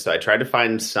Kevin, so I tried to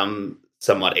find some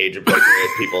somewhat age appropriate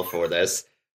people for this.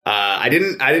 I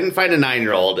didn't find a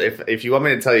 9-year-old. If you want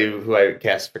me to tell you who I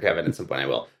cast for Kevin at some point, I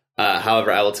will.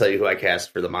 However, I will tell you who I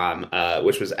cast for the mom,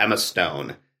 which was Emma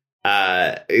Stone.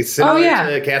 It's similar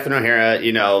to Catherine O'Hara,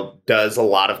 does a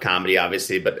lot of comedy,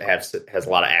 obviously, but has a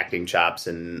lot of acting chops,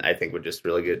 and I think would just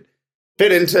really good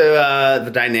fit into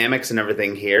the dynamics and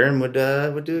everything here, and would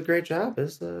do a great job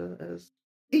as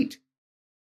Pete.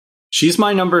 She's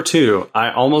my number 2.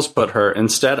 I almost put her.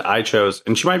 Instead, I chose,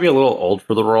 and she might be a little old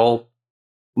for the role.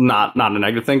 Not a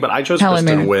negative thing, but I chose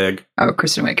Kristen Wiig. Oh,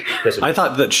 Kristen Wiig. I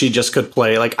thought that she just could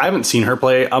play, like, I haven't seen her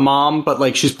play a mom, but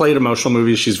like she's played emotional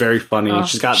movies. She's very funny.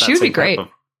 She's got that same type of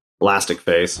elastic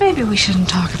face. Maybe we shouldn't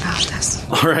talk about this.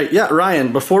 All right. Yeah,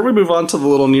 Ryan, before we move on to the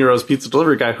little Nero's pizza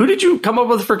delivery guy, who did you come up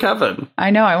with for Kevin? I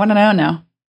know. I want to know now.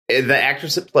 The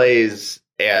actress that plays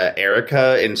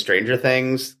Erica in Stranger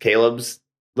Things, Caleb's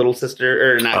little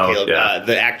sister, or not Caleb. Yeah.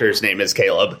 The actor's name is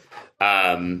Caleb.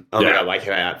 My God, why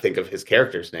can I not think of his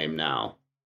character's name now?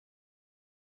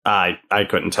 I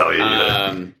couldn't tell you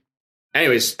either.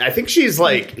 Anyways, I think she's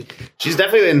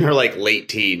definitely in her like late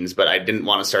teens, but I didn't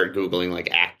want to start Googling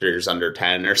like actors under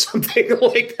 10 or something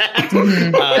like that.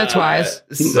 That's wise.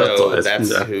 So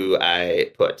that's who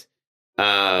I put.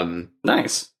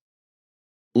 Nice.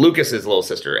 Lucas's little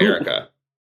sister, Erica.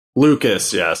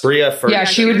 Lucas, yes. Bria Ferg. Yeah,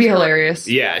 she would be hilarious.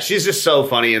 Yeah, she's just so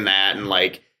funny in that, and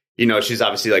like, she's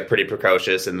obviously like pretty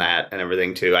precocious in that and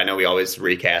everything too. I know we always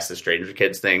recast the Stranger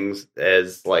Kids things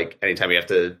as like anytime we have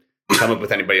to come up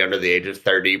with anybody under the age of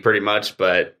 30 pretty much,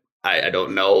 but I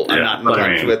don't know. I'm not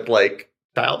in touch with like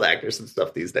child actors and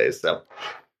stuff these days. So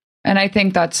And I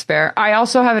think that's fair. I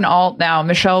also have an alt now,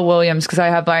 Michelle Williams, because I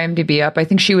have IMDb up. I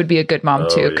think she would be a good mom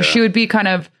too, because she would be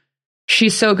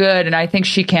she's so good, and I think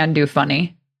she can do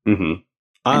funny. Mm-hmm.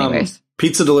 Anyways,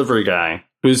 pizza delivery guy.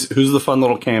 Who's the fun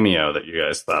little cameo that you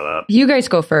guys thought up? You guys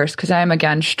go first, because I am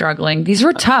again struggling. These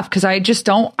were tough because I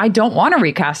don't want to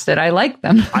recast it. I like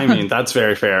them. I mean, that's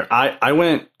very fair. I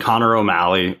went Connor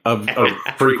O'Malley, a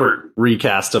frequent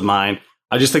recast of mine.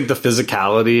 I just think the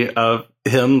physicality of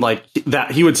him, like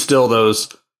that, he would still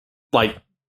those like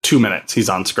 2 minutes he's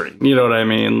on screen. You know what I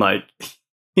mean? Like,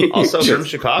 also from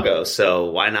Chicago,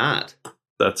 so why not?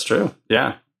 That's true.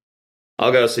 Yeah,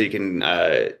 I'll go so you can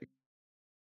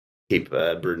keep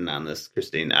brooding on this,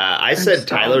 Christine. I said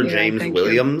Tyler James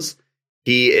Williams.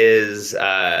 He is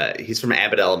he's from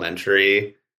Abbott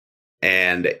Elementary,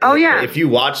 and if you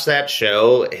watch that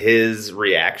show, his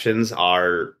reactions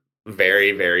are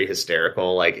very, very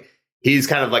hysterical. Like, he's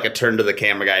kind of like a turn to the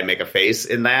camera guy, make a face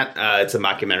in that. It's a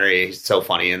mockumentary. He's so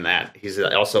funny in that. He's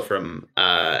also from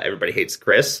Everybody Hates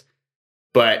Chris.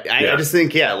 But I just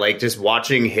think, like just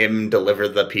watching him deliver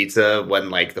the pizza when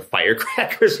like the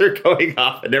firecrackers are going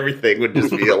off and everything would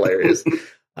just be hilarious. So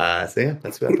yeah,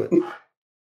 that's what I put.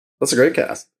 That's a great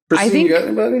cast. Christine, I think, you got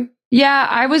anybody? Yeah,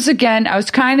 I was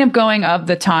kind of going of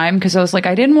the time, because I was like,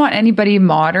 I didn't want anybody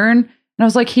modern. And I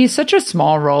was like, he's such a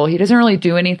small role. He doesn't really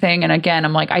do anything. And again,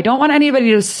 I'm like, I don't want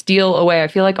anybody to steal away. I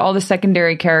feel like all the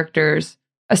secondary characters,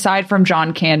 aside from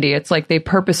John Candy, it's like they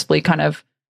purposefully kind of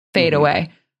fade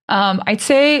away. I'd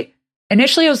say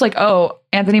initially I was like, oh,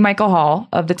 Anthony Michael Hall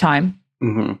of the time.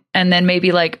 Mm-hmm. And then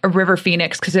maybe like a River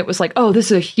Phoenix, because it was like, oh,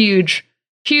 this is a huge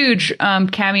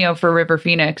cameo for River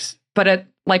Phoenix. But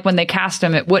like when they cast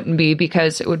him, it wouldn't be,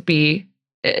 because it would be,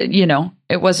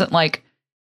 it wasn't like,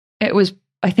 it was,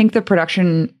 I think the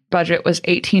production budget was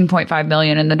 $18.5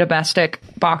 million and the domestic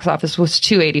box office was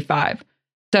 $285.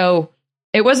 So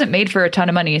it wasn't made for a ton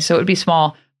of money, so it would be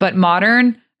small. But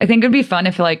modern, I think it'd be fun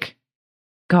if like,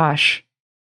 gosh,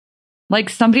 like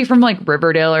somebody from like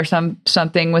Riverdale or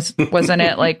something wasn't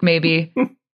it, like maybe,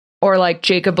 or like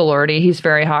Jacob Elordi. He's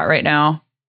very hot right now.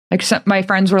 Like my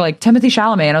friends were like Timothy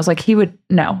Chalamet, and I was like,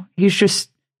 he's just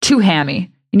too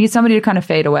hammy. You need somebody to kind of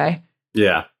fade away.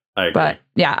 Yeah, I agree. But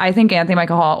yeah, I think Anthony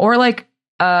Michael Hall, or like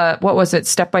what was it,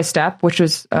 Step by Step, which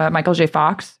was Michael J.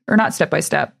 Fox, or not Step by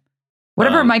Step,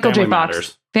 whatever. Michael J.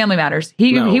 Fox, Family Matters.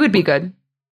 He would be good.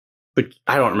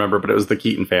 I don't remember, but it was the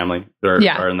Keaton family that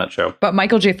are in that show. But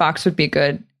Michael J. Fox would be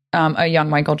good. A young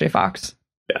Michael J. Fox.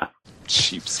 Yeah.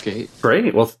 Cheapskate.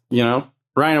 Great. Well,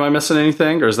 Ryan, am I missing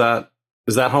anything, or is that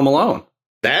Home Alone?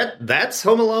 That's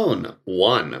Home Alone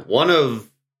 1. One of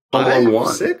Home Alone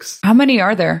 1. 6. How many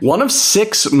are there? One of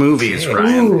 6 movies,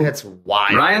 Ryan. Ooh. That's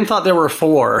wild. Ryan thought there were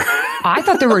 4. I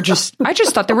just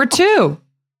thought there were 2.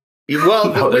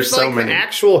 Well, there's so many. The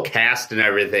actual cast and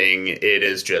everything, it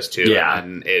is just 2. Yeah.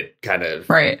 And it kind of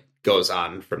goes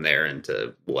on from there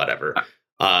into whatever.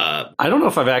 I don't know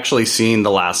if I've actually seen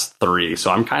the last 3,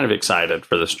 so I'm kind of excited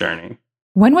for this journey.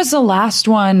 When was the last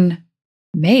one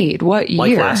made? What year?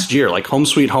 Like last year, like Home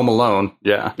Sweet Home Alone.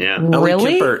 Yeah.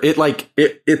 Really? Kipper,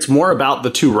 it's more about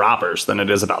the 2 robbers than it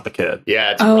is about the kid.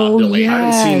 Yeah, it's Rob Delaney. Yes. I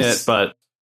haven't seen it, but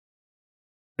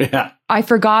yeah. I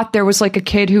forgot there was like a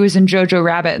kid who was in Jojo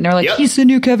Rabbit, and they're like, he's the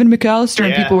new Kevin McAllister,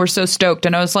 and people were so stoked.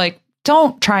 And I was like,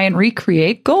 don't try and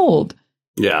recreate Gold.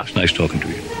 Yeah. It's nice talking to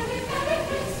you.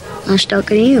 Nice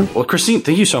talking to you. Well, Christine,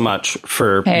 thank you so much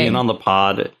for being on the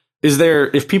pod. Is there,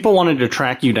 if people wanted to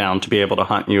track you down to be able to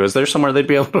hunt you, is there somewhere they'd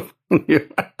be able to find you?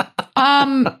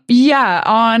 Yeah,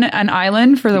 on an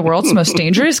island for the world's most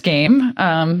dangerous game.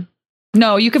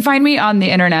 No, you can find me on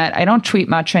the internet. I don't tweet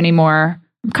much anymore.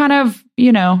 I'm kind of,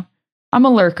 I'm a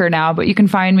lurker now, but you can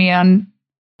find me on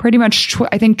pretty much,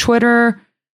 I think Twitter,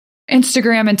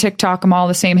 Instagram, and TikTok. I'm all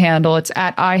the same handle. It's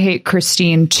at I Hate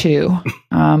Christine 2.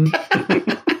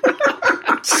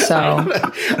 So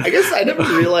I guess I never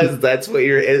realized that's what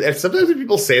sometimes when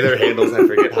people say their handles, I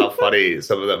forget how funny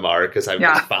some of them are, because I've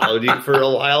just followed you for a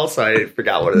while, so I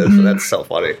forgot what it is. So that's so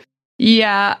funny.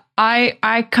 Yeah,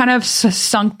 I kind of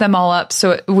sunk them all up,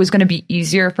 so it was going to be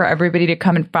easier for everybody to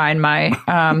come and find my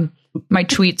my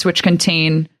tweets, which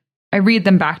I read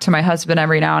them back to my husband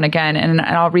every now and again, and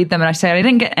I'll read them and I say I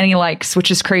didn't get any likes,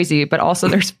 which is crazy, but also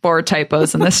there's 4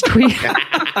 typos in this tweet.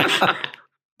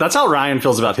 That's how Ryan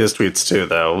feels about his tweets too,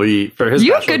 though. You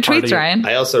have good tweets, Ryan.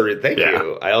 I also read. Thank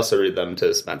you. I also read them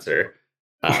to Spencer.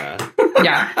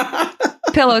 Yeah.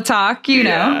 Pillow talk, know.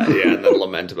 Yeah, and then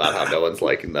lament about how no one's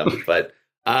liking them. But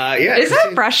is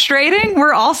that frustrating?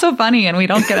 We're all so funny and we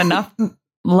don't get enough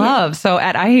love. So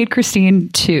at I Hate Christine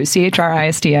 2,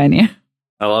 CHRISTINE.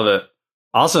 I love it.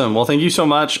 Awesome. Well, thank you so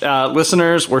much.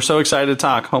 Listeners, we're so excited to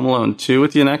talk Home Alone 2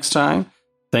 with you next time.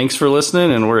 Thanks for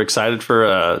listening, and we're excited for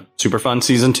a super fun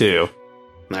season 2.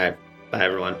 All right. Bye,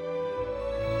 everyone.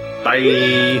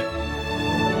 Bye.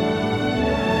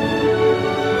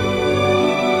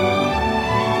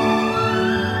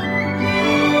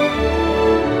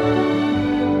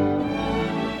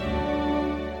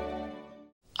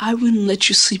 I wouldn't let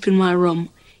you sleep in my room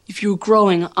if you were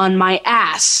growing on my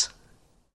ass.